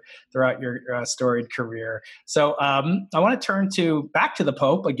throughout your storied career. So I want to turn back to the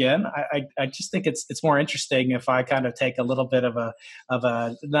Pope again. I just think it's more interesting if I kind of take a little bit of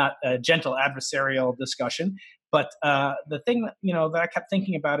a not a gentle adversarial discussion. But the thing that I kept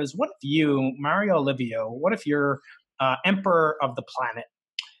thinking about is, what if you, Mario Livio, what if you're emperor of the planet?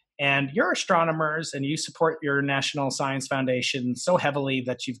 And you're astronomers and you support your National Science Foundation so heavily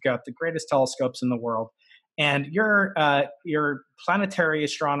that you've got the greatest telescopes in the world. And your planetary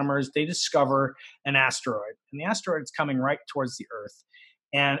astronomers, they discover an asteroid. And the asteroid is coming right towards the Earth.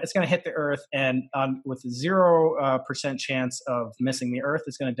 And it's going to hit the Earth, and with 0% chance of missing the Earth,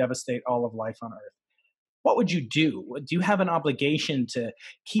 it's going to devastate all of life on Earth. What would you do? Do you have an obligation to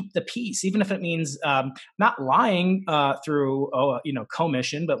keep the peace, even if it means not lying through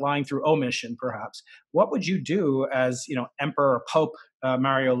commission, but lying through omission, perhaps? What would you do as Emperor or Pope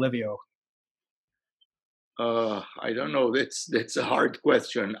Mario Livio? I don't know. That's a hard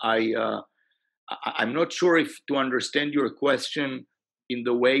question. I'm not sure if to understand your question in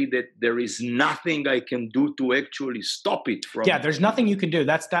the way that there is nothing I can do to actually stop it from. Yeah, there's nothing you can do.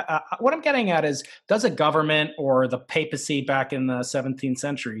 That's that. What I'm getting at is, does a government or the papacy back in the 17th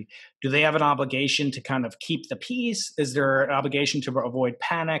century, do they have an obligation to kind of keep the peace? Is there an obligation to avoid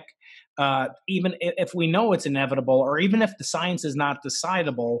panic? Even if we know it's inevitable, or even if the science is not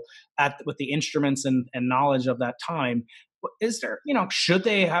decidable with the instruments and knowledge of that time, is there, should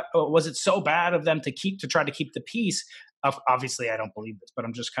they have, was it so bad of them to try to keep the peace? Obviously, I don't believe this, but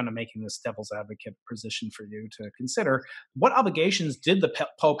I'm just kind of making this devil's advocate position for you to consider. What obligations did the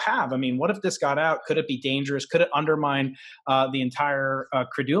Pope have? I mean, what if this got out? Could it be dangerous? Could it undermine the entire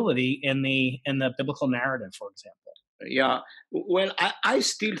credulity in the biblical narrative, for example? Yeah, well, I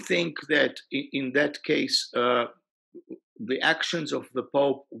still think that in that case, the actions of the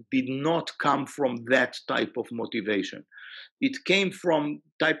Pope did not come from that type of motivation. It came from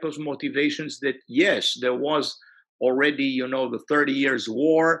type of motivations that, yes, there was already, the 30 Years'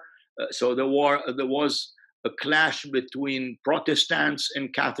 War. So there was a clash between Protestants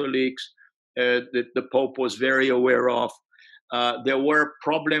and Catholics that the Pope was very aware of. There were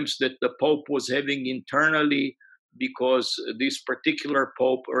problems that the Pope was having internally because this particular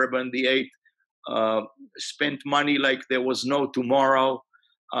Pope, Urban VIII, spent money like there was no tomorrow.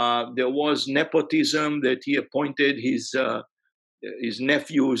 There was nepotism, that he appointed his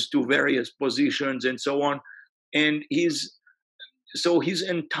nephews to various positions and so on. And his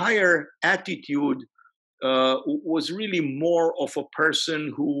entire attitude was really more of a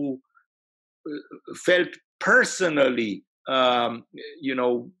person who felt personally, under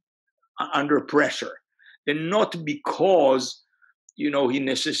pressure, and not because, he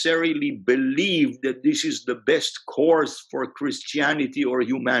necessarily believed that this is the best course for Christianity or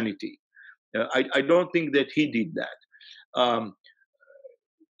humanity. I don't think that he did that.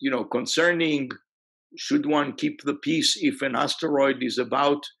 Concerning should one keep the peace if an asteroid is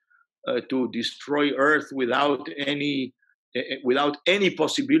about to destroy Earth without any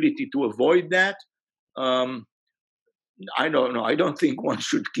possibility to avoid that? I don't know. I don't think one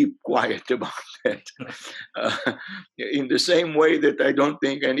should keep quiet about that. In the same way that I don't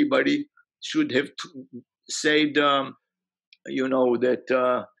think anybody should have said, that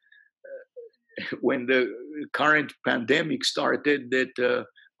when the current pandemic started, that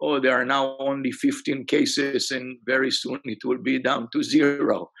there are now only 15 cases and very soon it will be down to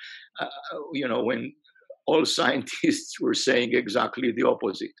 0. When all scientists were saying exactly the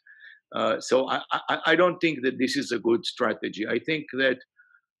opposite. So I don't think that this is a good strategy. I think that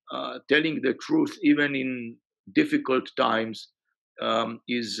telling the truth, even in difficult times,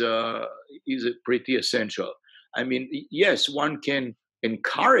 is pretty essential. I mean, yes, one can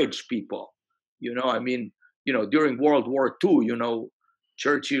encourage people. During World War II,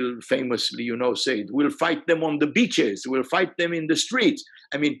 Churchill famously, said, "We'll fight them on the beaches. We'll fight them in the streets."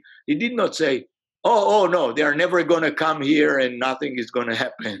 I mean, he did not say, oh no, they are never going to come here and nothing is going to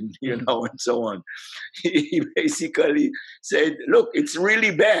happen, and so on. He basically said, look, it's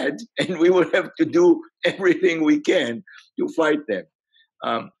really bad and we will have to do everything we can to fight them.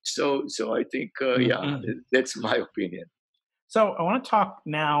 So I think, that's my opinion. So I want to talk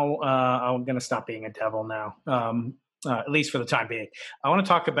now, I'm going to stop being a devil now, at least for the time being. I want to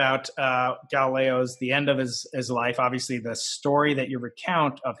talk about Galileo's, the end of his life. Obviously, the story that you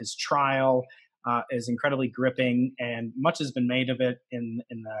recount of his trial is incredibly gripping, and much has been made of it in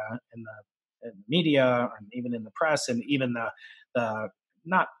the media and even in the press, and even the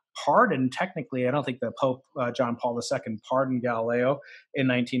not pardoned technically. I don't think the Pope John Paul II pardoned Galileo in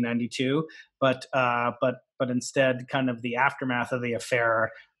 1992, but instead, kind of the aftermath of the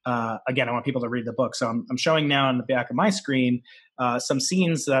affair. Again, I want people to read the book, so I'm showing now on the back of my screen some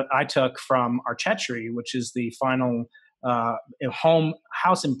scenes that I took from Arcetri, which is the final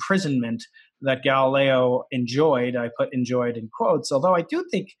house imprisonment that Galileo enjoyed. I put enjoyed in quotes, although I do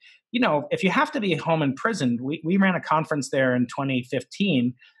think if you have to be home imprisoned, we ran a conference there in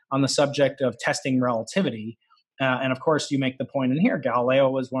 2015 on the subject of testing relativity. And of course, you make the point in here, Galileo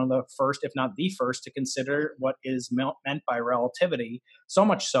was one of the first, if not the first, to consider what is meant by relativity. So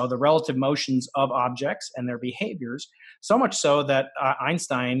much so, the relative motions of objects and their behaviors. So much so that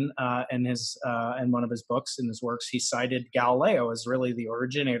Einstein, in one of his books, in his works, he cited Galileo as really the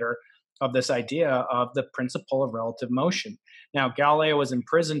originator of this idea of the principle of relative motion. Now, Galileo was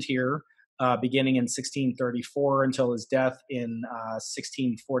imprisoned here beginning in 1634 until his death in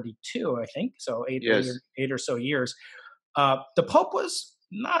 1642, I think. So eight or so years. The Pope was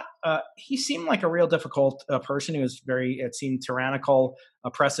not, he seemed like a real difficult person. He was it seemed tyrannical,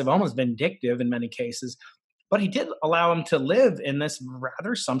 oppressive, almost vindictive in many cases. But he did allow him to live in this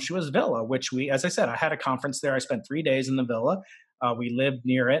rather sumptuous villa, which as I said, I had a conference there. I spent 3 days in the villa. We lived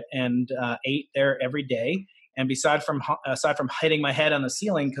near it and ate there every day. And aside from hitting my head on the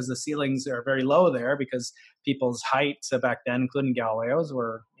ceiling, because the ceilings are very low there, because people's heights back then, including Galileo's,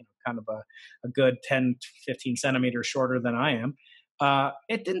 were kind of a good 10, 15 centimeters shorter than I am,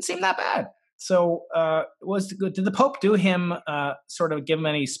 it didn't seem that bad. So did the Pope do him sort of give him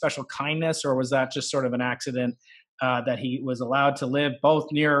any special kindness, or was that just sort of an accident that he was allowed to live both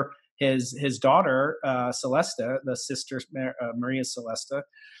near his daughter, Celesta, the sister Maria Celesta?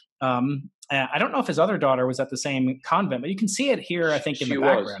 I don't know if his other daughter was at the same convent, but you can see it here, I think, in the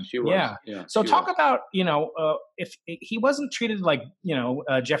background. She was. Yeah. So talk about, if he wasn't treated like,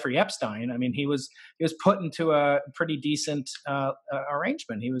 Jeffrey Epstein. I mean, he was put into a pretty decent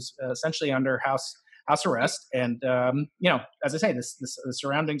arrangement. He was essentially under house arrest. And, as I say, the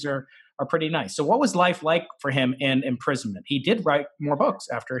surroundings are pretty nice. So what was life like for him in imprisonment? He did write more books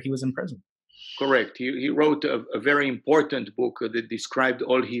after he was in prison. Correct. He wrote a very important book that described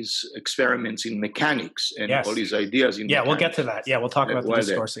all his experiments in mechanics and all his ideas in mechanics. We'll get to that. Yeah, we'll talk about the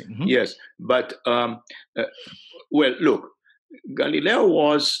discoursing. Mm-hmm. Yes, but, look, Galileo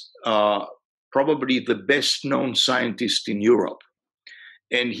was probably the best-known scientist in Europe.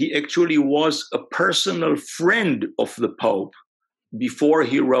 And he actually was a personal friend of the Pope before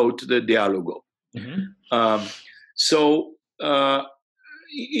he wrote the Dialogo. Mm-hmm.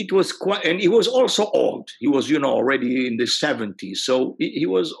 It was quite, and he was also old. He was, already in the 70s. So he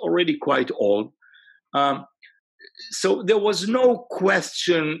was already quite old. So there was no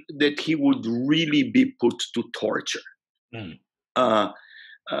question that he would really be put to torture. Mm.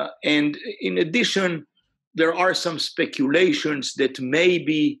 And in addition, there are some speculations that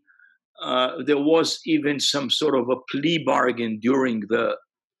maybe there was even some sort of a plea bargain during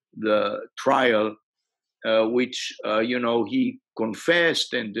the trial, which, he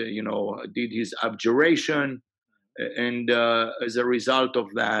confessed and, did his abjuration. And as a result of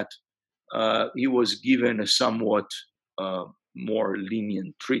that, he was given a somewhat more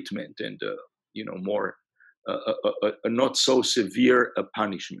lenient treatment and, more a not so severe a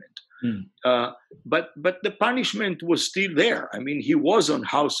punishment. Mm. But the punishment was still there. I mean, he was on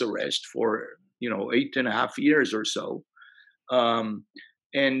house arrest for, 8.5 years or so.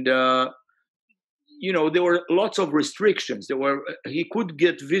 There were lots of restrictions. He could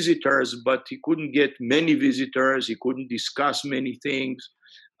get visitors, but he couldn't get many visitors. He couldn't discuss many things.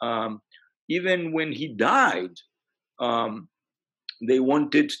 Even when he died, they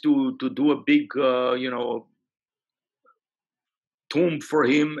wanted to do a big, tomb for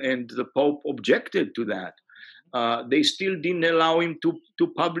him, and the Pope objected to that. They still didn't allow him to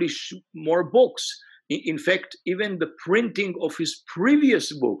publish more books. In fact, even the printing of his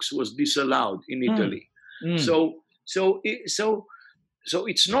previous books was disallowed in Italy. Mm. So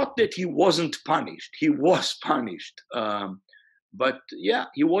it's not that he wasn't punished. He was punished. But yeah,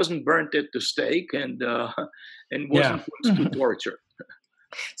 he wasn't burnt at the stake and wasn't put to torture.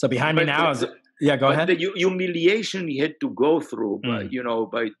 So behind me now is go ahead. The humiliation he had to go through by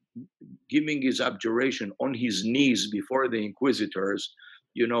giving his abjuration on his knees before the inquisitors,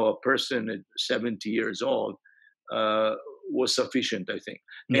 a person at 70 years old, was sufficient, I think.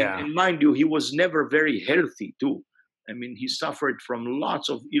 Yeah. And mind you, he was never very healthy too. I mean, he suffered from lots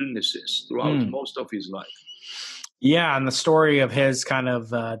of illnesses throughout most of his life. Yeah, and the story of his kind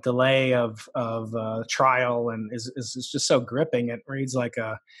of delay of trial and is just so gripping. It reads like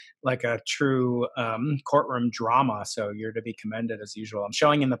a true courtroom drama. So you're to be commended as usual. I'm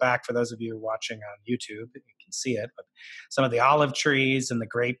showing in the back for those of you watching on YouTube. You can see it, but some of the olive trees and the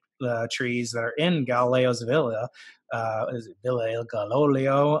grape trees that are in Galileo's villa. Villa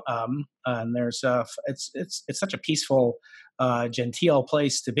Galileo, and there's it's such a peaceful genteel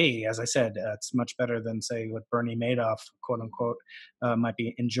place to be. As I said, it's much better than, say, what Bernie Madoff, quote unquote, might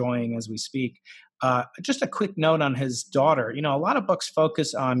be enjoying as we speak. Just a quick note on his daughter. A lot of books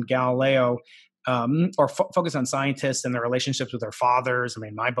focus on Galileo, or focus on scientists and their relationships with their fathers. I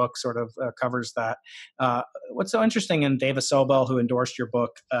mean, my book sort of covers that. What's so interesting, and David Sobel, who endorsed your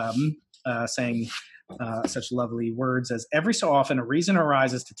book, saying such lovely words as, every so often a reason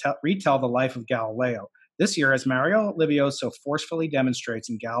arises to retell the life of Galileo. This year, as Mario Livio so forcefully demonstrates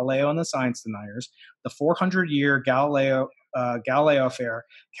in Galileo and the Science Deniers, the 400-year Galileo affair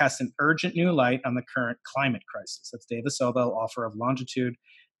casts an urgent new light on the current climate crisis. That's David Sobel, author of Longitude,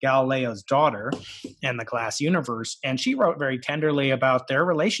 Galileo's Daughter, and the Glass Universe. And she wrote very tenderly about their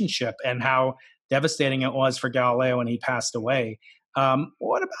relationship and how devastating it was for Galileo when he passed away.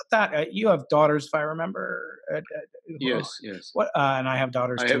 What about that? You have daughters, if I remember. Yes. What? And I have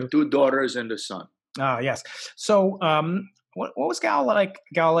daughters too. I have 2 daughters and a son. Yes. So, what was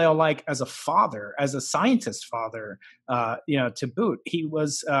Galileo like as a father, as a scientist father? To boot, he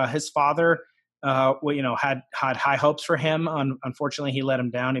was his father. Had high hopes for him. Unfortunately, he let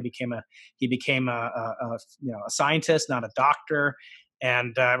him down. He became a scientist, not a doctor.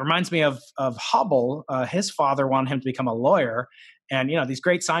 And it reminds me of Hubble. His father wanted him to become a lawyer. And these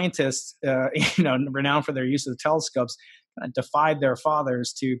great scientists, renowned for their use of the telescopes, defied their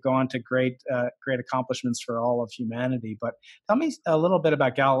fathers to go on to great accomplishments for all of humanity. But tell me a little bit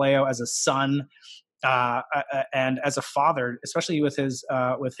about Galileo as a son and as a father, especially with his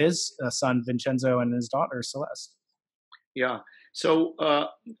son Vincenzo and his daughter Celeste. Yeah. So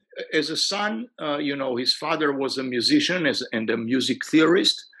as a son, his father was a musician and a music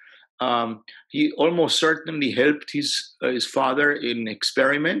theorist. He almost certainly helped his father in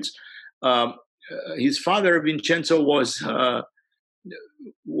experiments. His father Vincenzo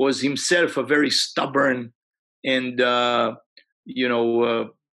was himself a very stubborn and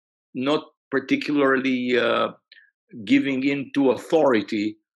not particularly giving in to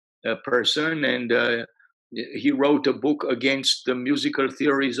authority person, and he wrote a book against the musical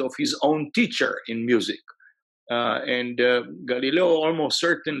theories of his own teacher in music. And Galileo almost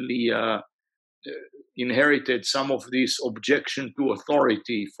certainly inherited some of this objection to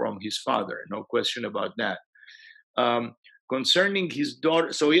authority from his father, no question about that. Concerning his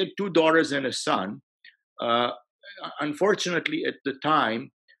daughter, so he had 2 daughters and a son. Unfortunately, at the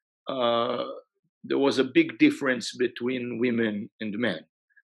time, there was a big difference between women and men,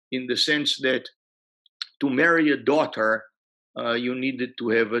 in the sense that to marry a daughter, you needed to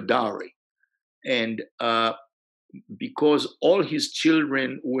have a dowry. And because all his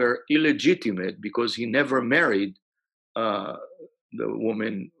children were illegitimate, because he never married the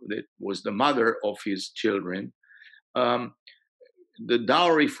woman that was the mother of his children, the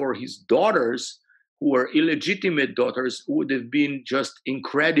dowry for his daughters, who were illegitimate daughters, would have been just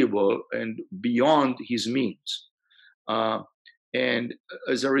incredible and beyond his means. And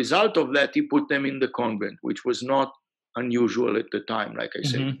as a result of that, he put them in the convent, which was not unusual at the time, like I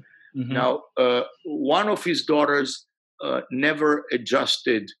said. Mm-hmm. Now, one of his daughters never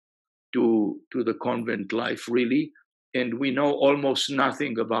adjusted to the convent life, really, and we know almost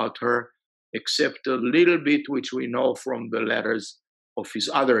nothing about her except a little bit which we know from the letters of his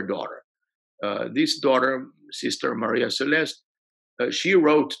other daughter. This daughter, Sister Maria Celeste, she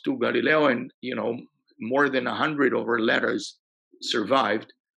wrote to Galileo, and more than 100 of her letters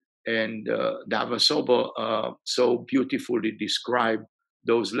survived, and Dava Sobel so beautifully described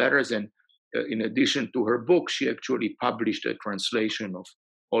those letters, and in addition to her book, she actually published a translation of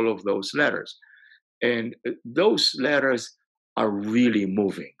all of those letters. And those letters are really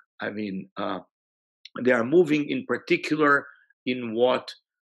moving. I mean, they are moving in particular in what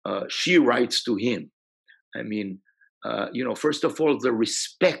she writes to him. I mean, first of all, the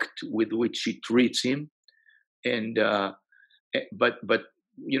respect with which she treats him, and but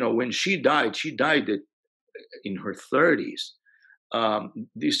when she died in her 30s.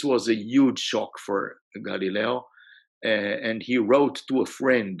 This was a huge shock for Galileo, and he wrote to a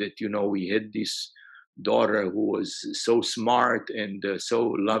friend that he had this daughter who was so smart and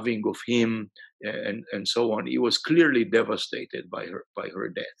so loving of him, and so on. He was clearly devastated by her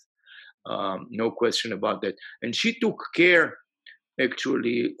death. No question about that. And she took care,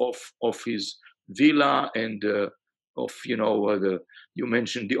 actually, of his villa and of you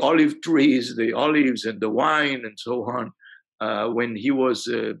mentioned the olive trees, the olives and the wine and so on. When he was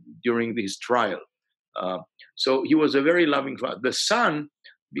during his trial. So he was a very loving father. The son,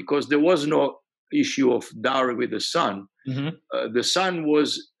 because there was no issue of dowry with the son, the son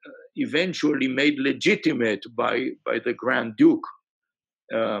was eventually made legitimate by the Grand Duke.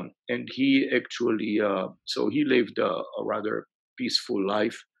 and he actually, so he lived a rather peaceful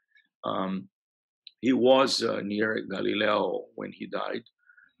life. Um, he was near Galileo when he died.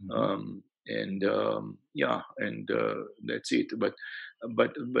 That's it. But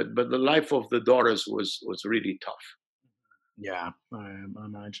the life of the daughters was really tough. Yeah, I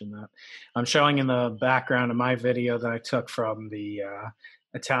imagine that. I'm showing in the background of my video that I took from the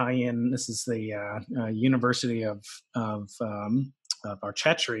Italian. This is the University of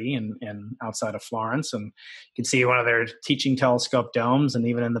Arcetri in outside of Florence, and you can see one of their teaching telescope domes, and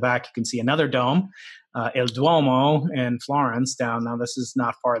even in the back you can see another dome, Il Duomo in Florence. Down now, this is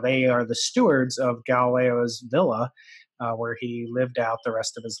not far. They are the stewards of Galileo's villa, where he lived out the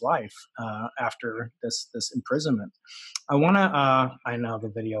rest of his life after this imprisonment. I want to, I know the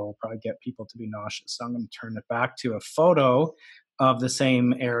video will probably get people to be nauseous, so I'm going to turn it back to a photo of the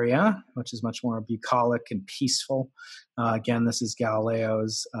same area, which is much more bucolic and peaceful. Again, this is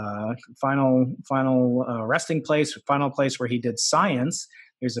Galileo's final resting place, final place where he did science.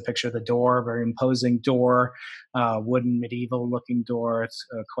 Here's a picture of the door, very imposing door, wooden medieval-looking door. It's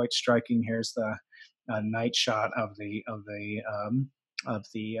quite striking. Here's the night shot of the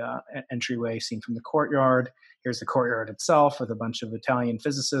entryway seen from the courtyard. Here's the courtyard itself with a bunch of Italian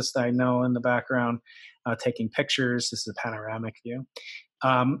physicists I know in the background taking pictures. This is a panoramic view.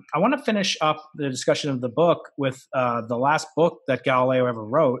 I want to finish up the discussion of the book with the last book that Galileo ever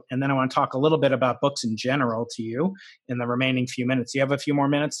wrote, and then I want to talk a little bit about books in general to you in the remaining few minutes. You have a few more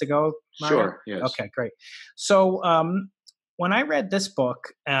minutes to go, Mario? Sure, yes. Okay, great. So when I read this book,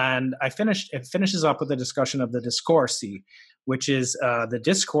 and it finishes up with a discussion of the discorsi, which is the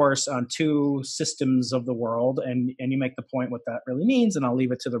discourse on two systems of the world, and you make the point what that really means, and I'll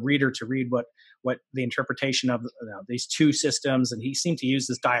leave it to the reader to read what the interpretation of these two systems, and he seemed to use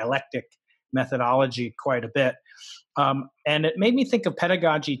this dialectic methodology quite a bit, and it made me think of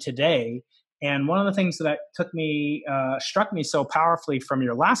pedagogy today. And one of the things that struck me so powerfully from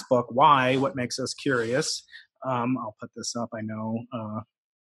your last book, Why? What Makes Us Curious. I'll put this up. I know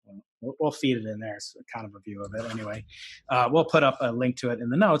we'll feed it in there. It's kind of a view of it anyway. We'll put up a link to it in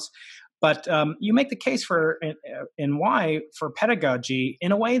the notes. But you make the case for in Why for pedagogy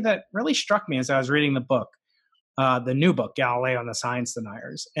in a way that really struck me as I was reading the book, the new book, Galileo and the Science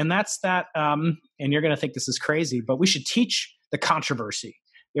Deniers. And that's that, and you're going to think this is crazy, but we should teach the controversy.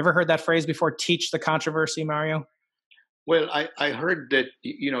 You ever heard that phrase before, teach the controversy, Mario? Well, I heard that,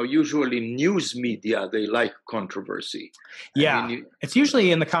 usually news media, they like controversy. Yeah, it's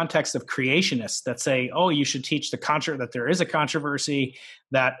usually in the context of creationists that say, oh, you should teach that there is a controversy,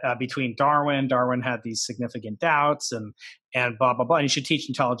 that between Darwin had these significant doubts and blah, blah, blah. And you should teach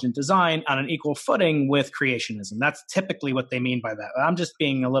intelligent design on an equal footing with creationism. That's typically what they mean by that. I'm just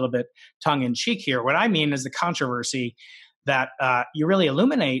being a little bit tongue in cheek here. What I mean is the controversy that you really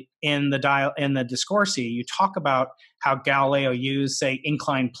illuminate in the discorsi. You talk about how Galileo used, say,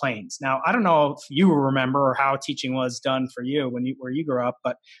 inclined planes. Now, I don't know if you remember how teaching was done for you where you grew up,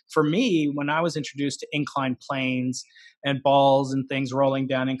 but for me, when I was introduced to inclined planes and balls and things rolling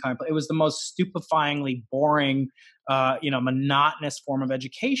down inclined planes, it was the most stupefyingly boring, monotonous form of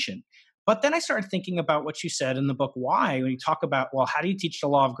education. But then I started thinking about what you said in the book, Why, when you talk about, well, how do you teach the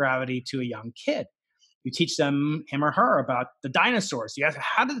law of gravity to a young kid? You teach him or her about the dinosaurs. You ask,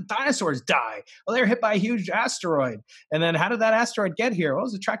 how did the dinosaurs die? Well, they were hit by a huge asteroid. And then how did that asteroid get here? Well, it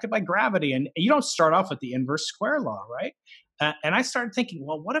was attracted by gravity. And you don't start off with the inverse square law, right? And I started thinking,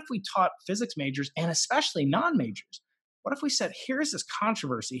 well, what if we taught physics majors, and especially non-majors? What if we said, here's this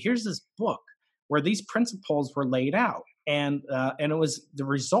controversy, here's this book where these principles were laid out. And it was the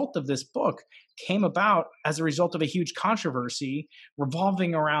result of this book came about as a result of a huge controversy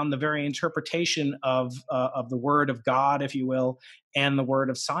revolving around the very interpretation of the word of God, if you will, and the word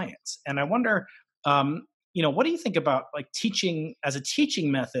of science. And I wonder, what do you think about like teaching as a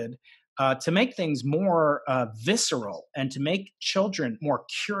teaching method to make things more visceral and to make children more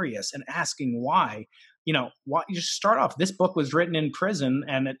curious and asking why? Why you just start off. This book was written in prison,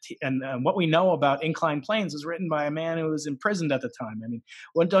 and what we know about inclined planes was written by a man who was imprisoned at the time. I mean,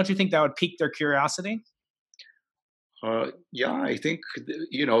 don't you think that would pique their curiosity? Yeah, I think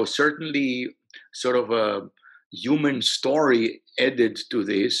certainly sort of a human story added to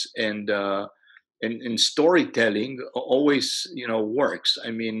this, and storytelling always works. I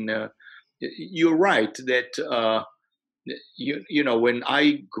mean, you're right that. When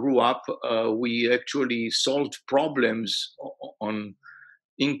I grew up, we actually solved problems on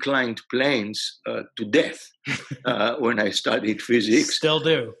inclined planes to death when I studied physics. Still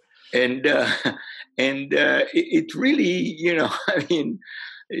do. And it really, I mean,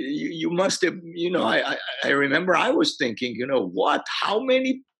 you must have, I remember I was thinking, how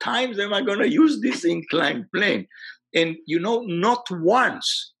many times am I going to use this inclined plane? And, not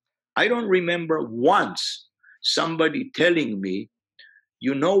once, I don't remember once somebody telling me,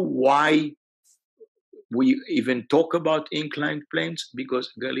 why we even talk about inclined planes?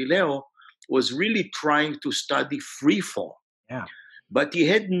 Because Galileo was really trying to study free fall. Yeah. But he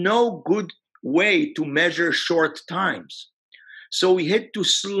had no good way to measure short times. So he had to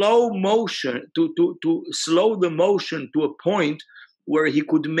slow slow the motion to a point where he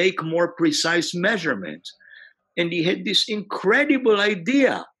could make more precise measurements. And he had this incredible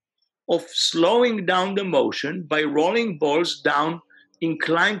idea of slowing down the motion by rolling balls down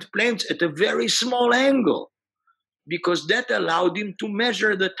inclined planes at a very small angle, because that allowed him to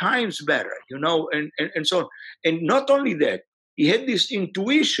measure the times better, and so on. And not only that, he had this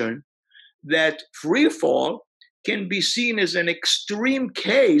intuition that free fall can be seen as an extreme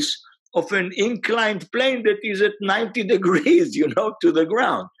case of an inclined plane that is at 90 degrees, to the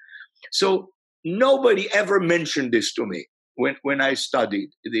ground. So nobody ever mentioned this to me when I studied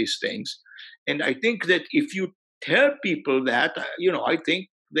these things. And I think that if you tell people that, I think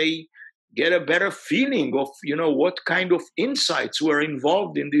they get a better feeling of, what kind of insights were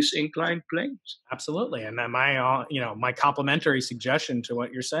involved in these inclined planes. Absolutely. And my complimentary suggestion to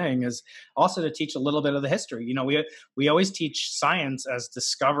what you're saying is also to teach a little bit of the history. We always teach science as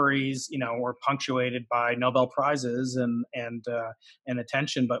discoveries, were punctuated by Nobel Prizes and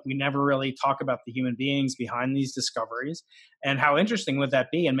attention, but we never really talk about the human beings behind these discoveries. And how interesting would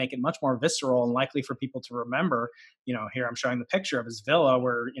that be, and make it much more visceral and likely for people to remember. Here I'm showing the picture of his villa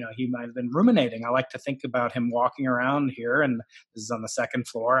where, he might have been ruminating. I like to think about him walking around here, and this is on the second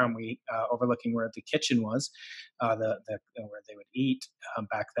floor, and we overlooking where the kitchen was, where they would eat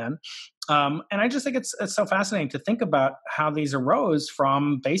back then. And I just think it's so fascinating to think about how these arose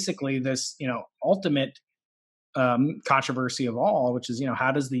from basically this, ultimate controversy of all, which is,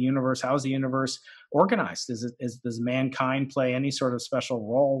 how is the universe organized? Does mankind play any sort of special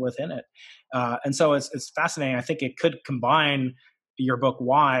role within it? And so it's fascinating. I think it could combine your book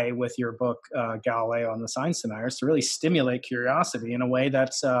Why with your book Galileo and the Science Deniers to really stimulate curiosity in a way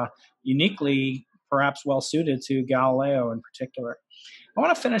that's uniquely perhaps well suited to Galileo in particular. I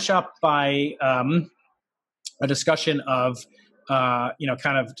want to finish up by a discussion of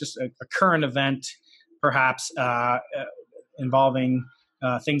kind of just a current event, perhaps involving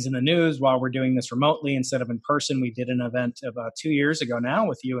things in the news while we're doing this remotely instead of in person. We did an event about 2 years ago now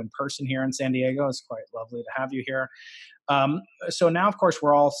with you in person here in San Diego. It's quite lovely to have you here. So now, of course,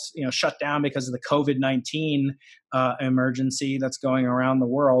 we're all shut down because of the COVID-19 emergency that's going around the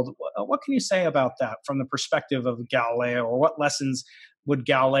world. What can you say about that from the perspective of Galileo, or what lessons would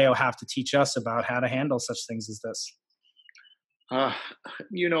Galileo have to teach us about how to handle such things as this?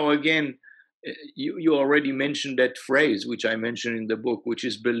 Again, you already mentioned that phrase, which I mentioned in the book, which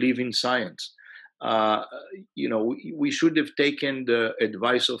is believe in science. We should have taken the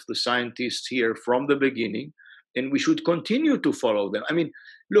advice of the scientists here from the beginning, and we should continue to follow them. I mean,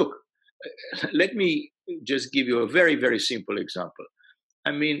 look, let me just give you a very, very simple example.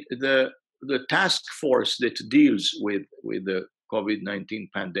 I mean, the task force that deals with the COVID-19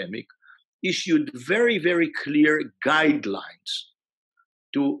 pandemic issued very, very clear guidelines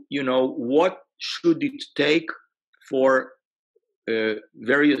to, what should it take for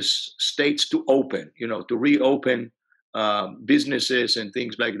various states to open, to reopen businesses and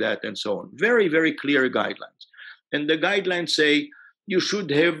things like that and so on. Very, very clear guidelines. And the guidelines say you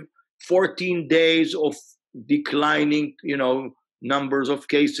should have 14 days of declining, numbers of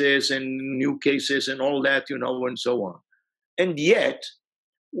cases and new cases and all that, and so on. And yet,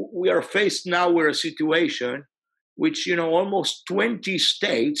 we are faced now with a situation which, almost 20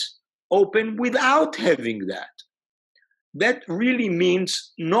 states open without having that. That really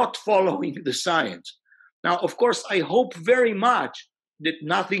means not following the science. Now, of course, I hope very much that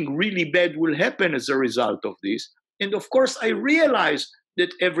nothing really bad will happen as a result of this. And of course, I realize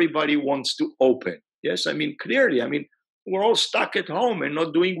that everybody wants to open. Yes, I mean, clearly, we're all stuck at home and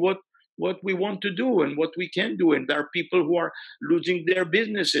not doing what we want to do and what we can do. And there are people who are losing their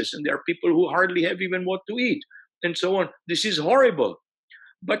businesses, and there are people who hardly have even what to eat, and so on. This is horrible.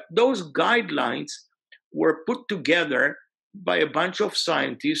 But those guidelines were put together by a bunch of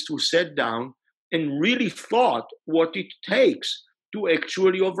scientists who sat down and really thought what it takes to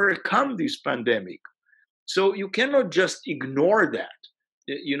actually overcome this pandemic. So you cannot just ignore that,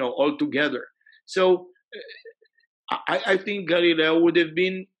 altogether. So I think Galileo would have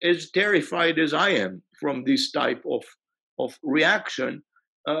been as terrified as I am from this type of reaction,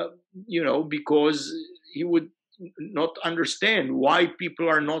 because he would, not understand why people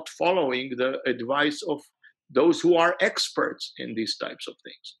are not following the advice of those who are experts in these types of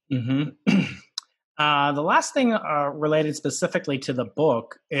things. Mm-hmm. The last thing related specifically to the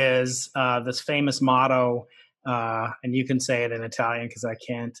book is this famous motto, and you can say it in Italian because I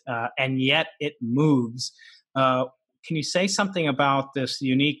can't, and yet it moves. Can you say something about this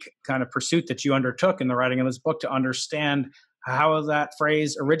unique kind of pursuit that you undertook in the writing of this book to understand how that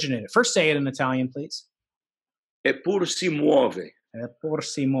phrase originated? First, say it in Italian, please. Eppur si muove. Eppur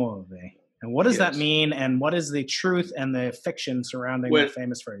si muove. And what does that mean? And what is the truth and the fiction surrounding that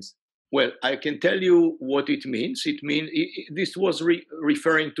famous phrase? Well, I can tell you what it means. It means this was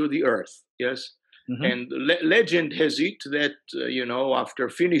referring to the Earth, yes? Mm-hmm. And legend has it that, after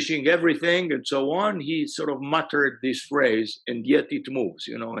finishing everything and so on, he sort of muttered this phrase, and yet it moves,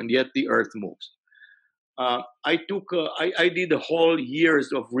 and yet the Earth moves. I did a whole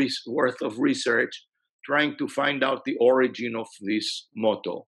year's worth of research trying to find out the origin of this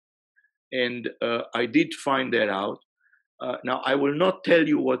motto. And I did find that out. Now, I will not tell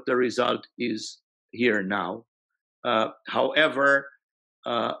you what the result is here now. However,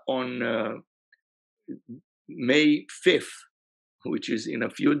 on May 5th, which is in a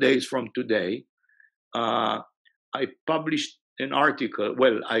few days from today, I published an article.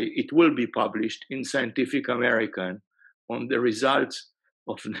 It will be published in Scientific American on the results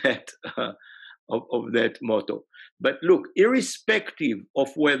of that of that motto. But look, irrespective of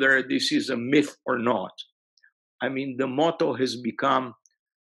whether this is a myth or not, I mean, the motto has become,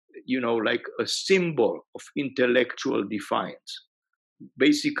 like a symbol of intellectual defiance,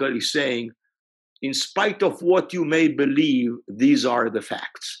 basically saying, in spite of what you may believe, these are the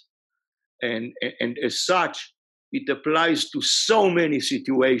facts. And as such, it applies to so many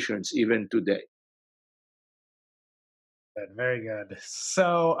situations even today. Good, very good.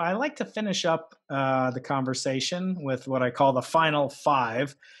 So I like to finish up the conversation with what I call the final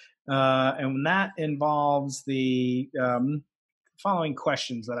five. And that involves the following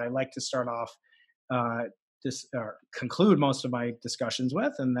questions that I like to start off, conclude most of my discussions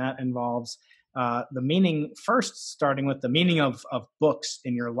with, and that involves the meaning, first starting with the meaning of books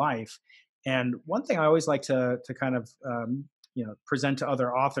in your life. And one thing I always like to kind of present to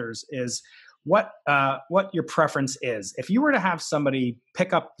other authors is what your preference is. If you were to have somebody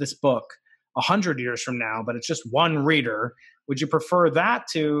pick up this book 100 years from now, but it's just one reader, would you prefer that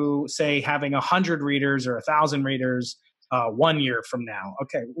to, say, having 100 readers or 1,000 readers 1 year from now?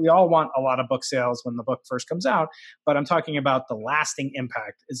 Okay, we all want a lot of book sales when the book first comes out, but I'm talking about the lasting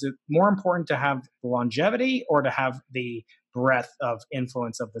impact. Is it more important to have the longevity or to have the breadth of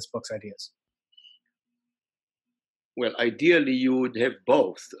influence of this book's ideas? Well, ideally, you would have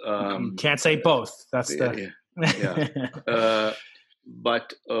both. You can't say both. That's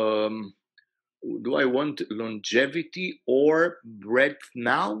but do I want longevity or breadth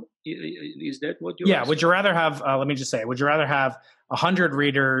now? Is that what you're asking? Would you rather have, let me just say, would you rather have 100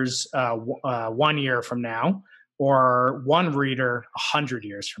 readers 1 year from now or one reader 100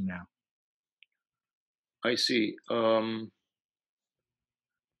 years from now? I see.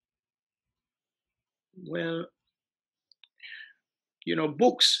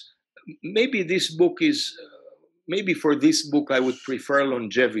 Books, maybe this book is, maybe for this book I would prefer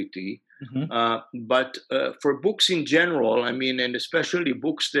longevity. Mm-hmm. But for books in general, I mean, and especially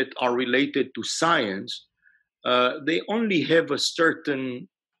books that are related to science, they only have a certain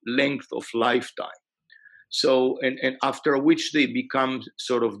length of lifetime. So, and after which they become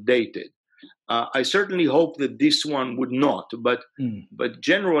sort of dated. I certainly hope that this one would not, but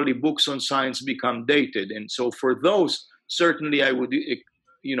generally books on science become dated. And so for those, certainly I would,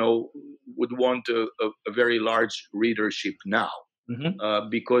 would want a very large readership now. Mm-hmm.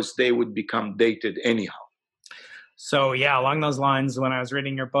 Because they would become dated anyhow. So, along those lines, when I was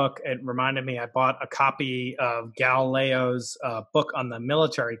reading your book, it reminded me I bought a copy of Galileo's book on the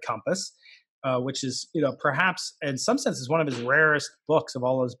military compass, which is, perhaps in some senses one of his rarest books of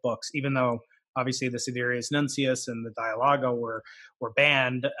all those books, even though obviously the Siderius Nuncius and the Dialogo were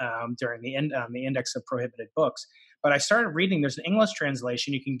banned during the Index of Prohibited Books. But I started reading, there's an English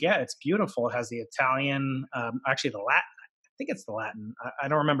translation you can get. It's beautiful. It has the Italian, actually the Latin. I think it's the Latin. I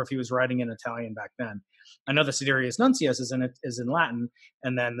don't remember if he was writing in Italian back then. I know the Siderius Nuncius is in Latin,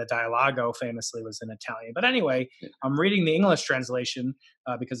 and then the Dialogo famously was in Italian. But anyway, I'm reading the English translation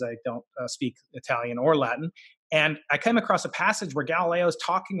because I don't speak Italian or Latin, and I came across a passage where Galileo is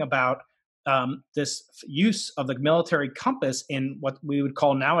talking about this use of the military compass in what we would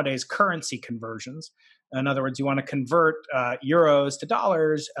call nowadays currency conversions. In other words, you want to convert euros to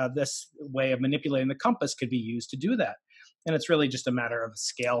dollars. This way of manipulating the compass could be used to do that. And it's really just a matter of a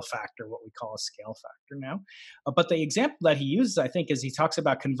scale factor, what we call a scale factor now. But the example that he uses, I think, is he talks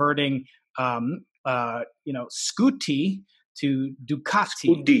about converting, Scuti to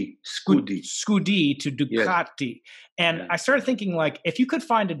Ducati. Scudi to Ducati. Yes. And I started thinking, like, if you could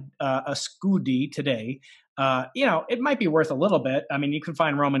find a Scudi today, it might be worth a little bit. I mean, you can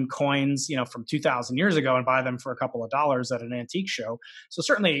find Roman coins, from 2,000 years ago and buy them for a couple of dollars at an antique show. So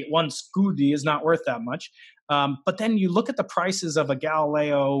certainly one Scudi is not worth that much. But then you look at the prices of a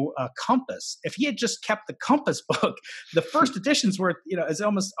Galileo compass. If he had just kept the compass book, the first edition's worth, is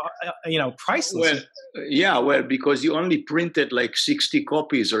almost, priceless. Well, because you only printed like 60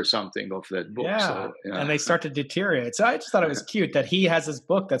 copies or something of that book. Yeah, and they start to deteriorate. So I just thought it was cute that he has this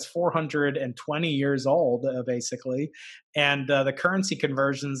book that's 420 years old, basically. And the currency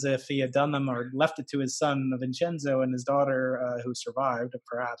conversions, if he had done them or left it to his son Vincenzo and his daughter, who survived,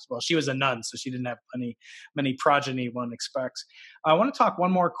 perhaps. Well, she was a nun, so she didn't have many progeny, one expects. I want to talk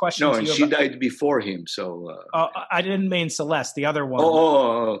one more question. No, and she died before him. So I didn't mean Celeste, the other one.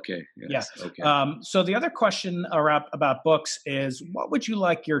 Oh, okay. Yes. Yeah. Okay. So the other question about books is, what would you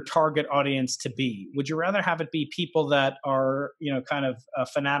like your target audience to be? Would you rather have it be people that are, kind of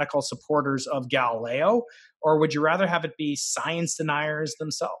fanatical supporters of Galileo, or would you rather have it be science deniers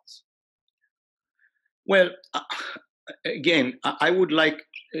themselves? Well, again, I would like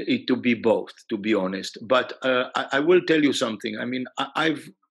it to be both, to be honest. But I will tell you something. I mean, I've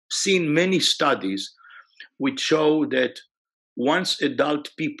seen many studies which show that once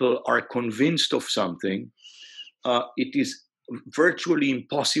adult people are convinced of something, it is virtually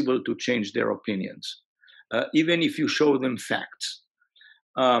impossible to change their opinions, even if you show them facts.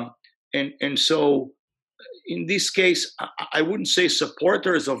 And so in this case, I wouldn't say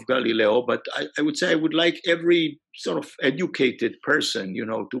supporters of Galileo, but I would say I would like every sort of educated person,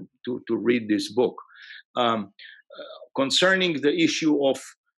 to read this book. Concerning the issue of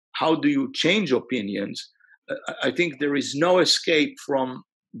how do you change opinions, I think there is no escape from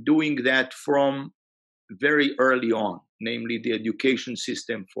doing that from very early on, namely the education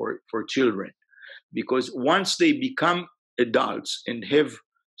system for children. Because once they become adults and have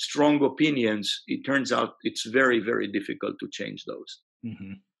strong opinions, it turns out it's very, very difficult to change those.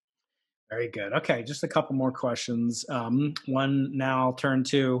 Mm-hmm. Very good. Okay, just a couple more questions. One now I'll turn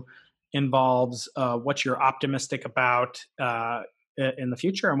to involves what you're optimistic about in the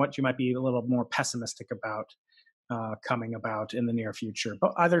future and what you might be a little more pessimistic about coming about in the near future,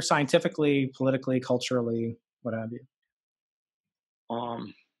 but either scientifically, politically, culturally, what have you.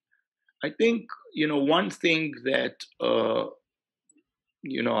 I think, one thing that, I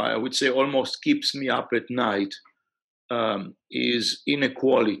would say almost keeps me up at night is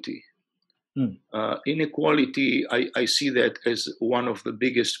inequality. Inequality, I see that as one of the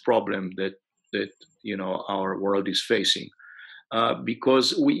biggest problems that our world is facing,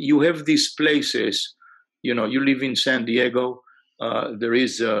 because you have these places. You live in San Diego. There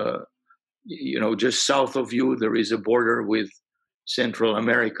is just south of you there is a border with Central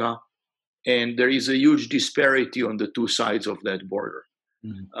America, and there is a huge disparity on the two sides of that border.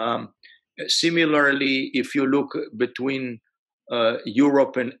 Mm-hmm. Similarly, if you look between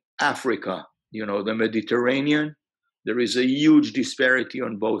Europe and Africa, the Mediterranean, there is a huge disparity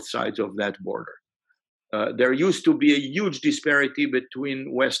on both sides of that border. There used to be a huge disparity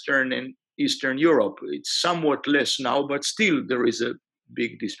between Western and Eastern Europe. It's somewhat less now, but still there is a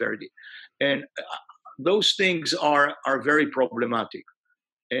big disparity. And those things are very problematic.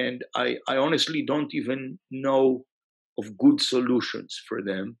 And I honestly don't even know of good solutions for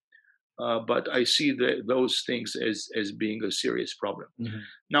them. But I see those things as being a serious problem. Mm-hmm.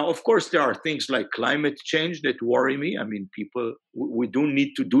 Now, of course, there are things like climate change that worry me. I mean, we do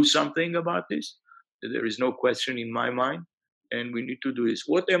need to do something about this. There is no question in my mind. And we need to do this.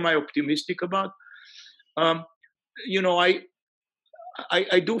 What am I optimistic about? I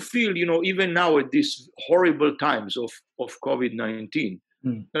do feel, even now at these horrible times of COVID-19,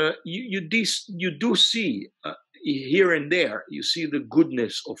 you do see here and there, you see the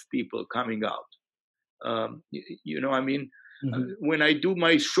goodness of people coming out. When I do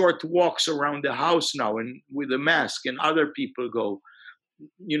my short walks around the house now and with a mask and other people go,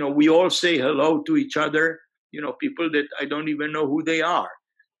 we all say hello to each other, people that I don't even know who they are.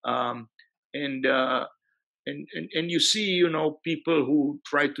 And you see, people who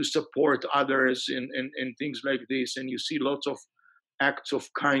try to support others and things like this. And you see lots of acts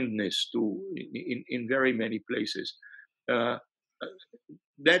of kindness in very many places. That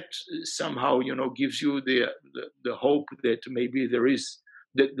somehow, gives you the hope that maybe there is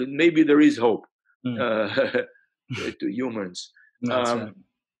hope to humans. That's right.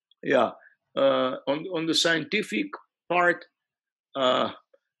 Yeah. On the scientific part,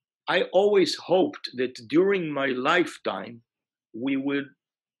 I always hoped that during my lifetime we would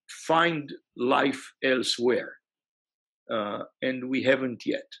find life elsewhere, and we haven't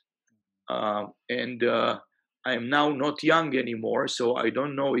yet. And I am now not young anymore, so I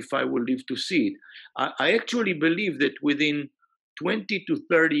don't know if I will live to see it. I actually believe that within 20 to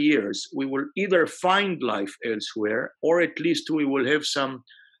 30 years, we will either find life elsewhere, or at least we will have some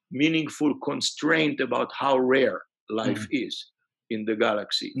meaningful constraint about how rare life is in the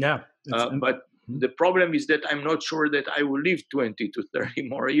galaxy. Yeah. But the problem is that I'm not sure that I will live 20 to 30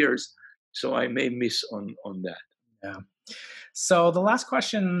 more years, so I may miss on that. Yeah. So the last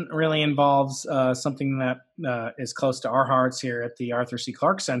question really involves something that is close to our hearts here at the Arthur C.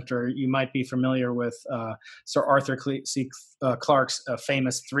 Clarke Center. You might be familiar with Sir Arthur C. Clarke's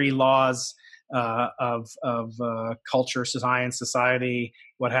famous 3 laws of culture, science, society,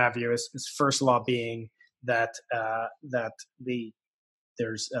 what have you. His first law being that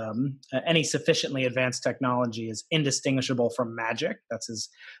there's any sufficiently advanced technology is indistinguishable from magic. That's his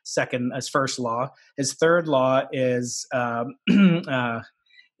first law. His third law is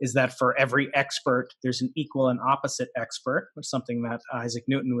that for every expert, there's an equal and opposite expert, which is something that Isaac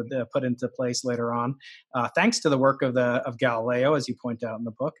Newton would put into place later on, thanks to the work of Galileo, as you point out in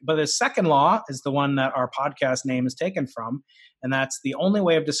the book. But his second law is the one that our podcast name is taken from, and that's the only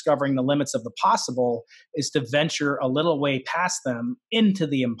way of discovering the limits of the possible is to venture a little way past them into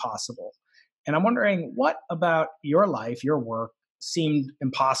the impossible. And I'm wondering, what about your life, your work, seemed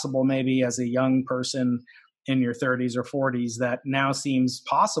impossible maybe as a young person in your 30s or 40s that now seems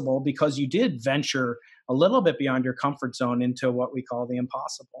possible because you did venture a little bit beyond your comfort zone into what we call the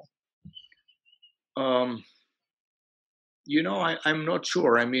impossible? I'm not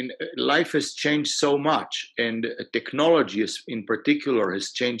sure. I mean, life has changed so much, and technology in particular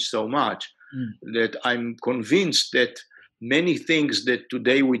has changed so much that I'm convinced that many things that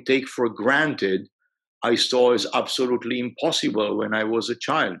today we take for granted, I saw as absolutely impossible when I was a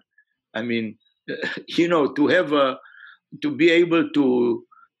child. I mean, to be able to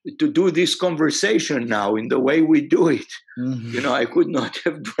do this conversation now in the way we do it, I could not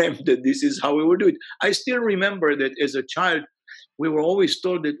have dreamt that this is how we would do it. I still remember that as a child, we were always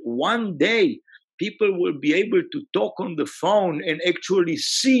told that one day people will be able to talk on the phone and actually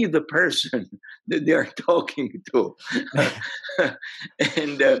see the person that they are talking to.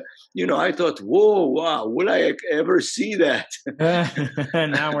 And, I thought, whoa, wow, will I ever see that?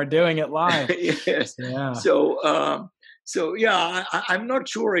 Now we're doing it live. Yes. Yeah. So yeah, I'm not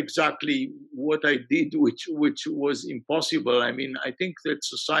sure exactly what I did, which was impossible. I mean, I think that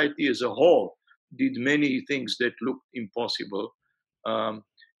society as a whole did many things that looked impossible. And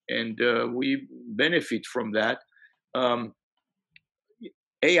we benefit from that.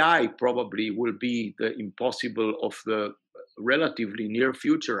 AI probably will be the impossible of the relatively near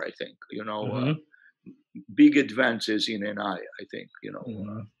future, I think. Big advances in AI, I think,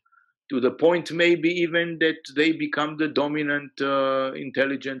 to the point maybe even that they become the dominant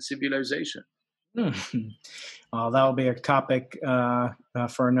intelligent civilization. Well, that will be a topic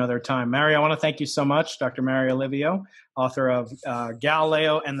for another time. Mario, I want to thank you so much, Dr. Mario Livio, author of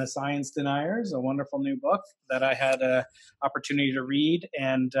Galileo and the Science Deniers, a wonderful new book that I had an opportunity to read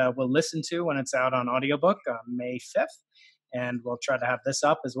and will listen to when it's out on audiobook on May 5th. And we'll try to have this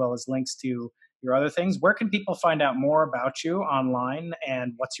up as well as links to your other things. Where can people find out more about you online,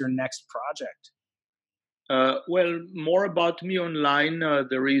 and what's your next project? Well, more about me online. I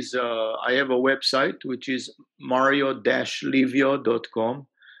have a website, which is mario-livio.com.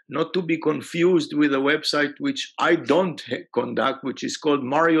 Not to be confused with a website which I don't conduct, which is called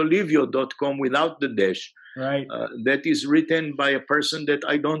mariolivio.com without the dash. Right. That is written by a person that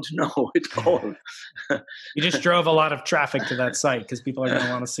I don't know at all. You just drove a lot of traffic to that site because people are going to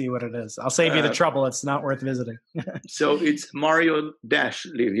want to see what it is. I'll save you the trouble. It's not worth visiting. So it's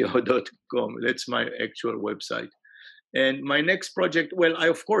mario-livio.com. That's my actual website. And my next project, well, I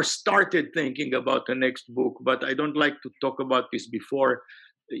of course started thinking about the next book, but I don't like to talk about this before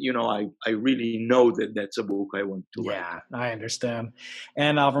I really know that that's a book I want to write. Yeah, I understand.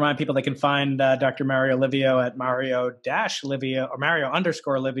 And I'll remind people they can find Dr. Mario Livio at Mario-Livio or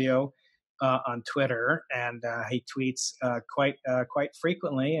Mario_Livio on Twitter. And he tweets quite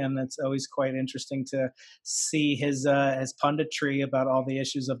frequently. And it's always quite interesting to see his punditry about all the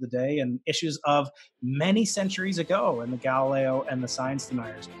issues of the day and issues of many centuries ago in the Galileo and the Science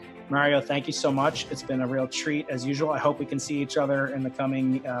Deniers. Mario, thank you so much. It's been a real treat as usual. I hope we can see each other in the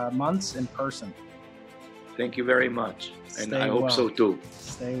coming months in person. Thank you very much. And I hope so too.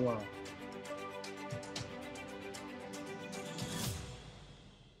 Stay well.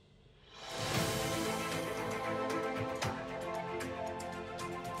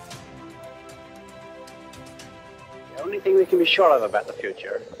 The only thing we can be sure of about the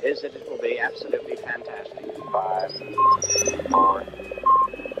future is that it will be absolutely fantastic. 5, 4,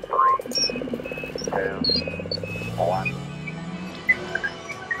 3, 2, 1.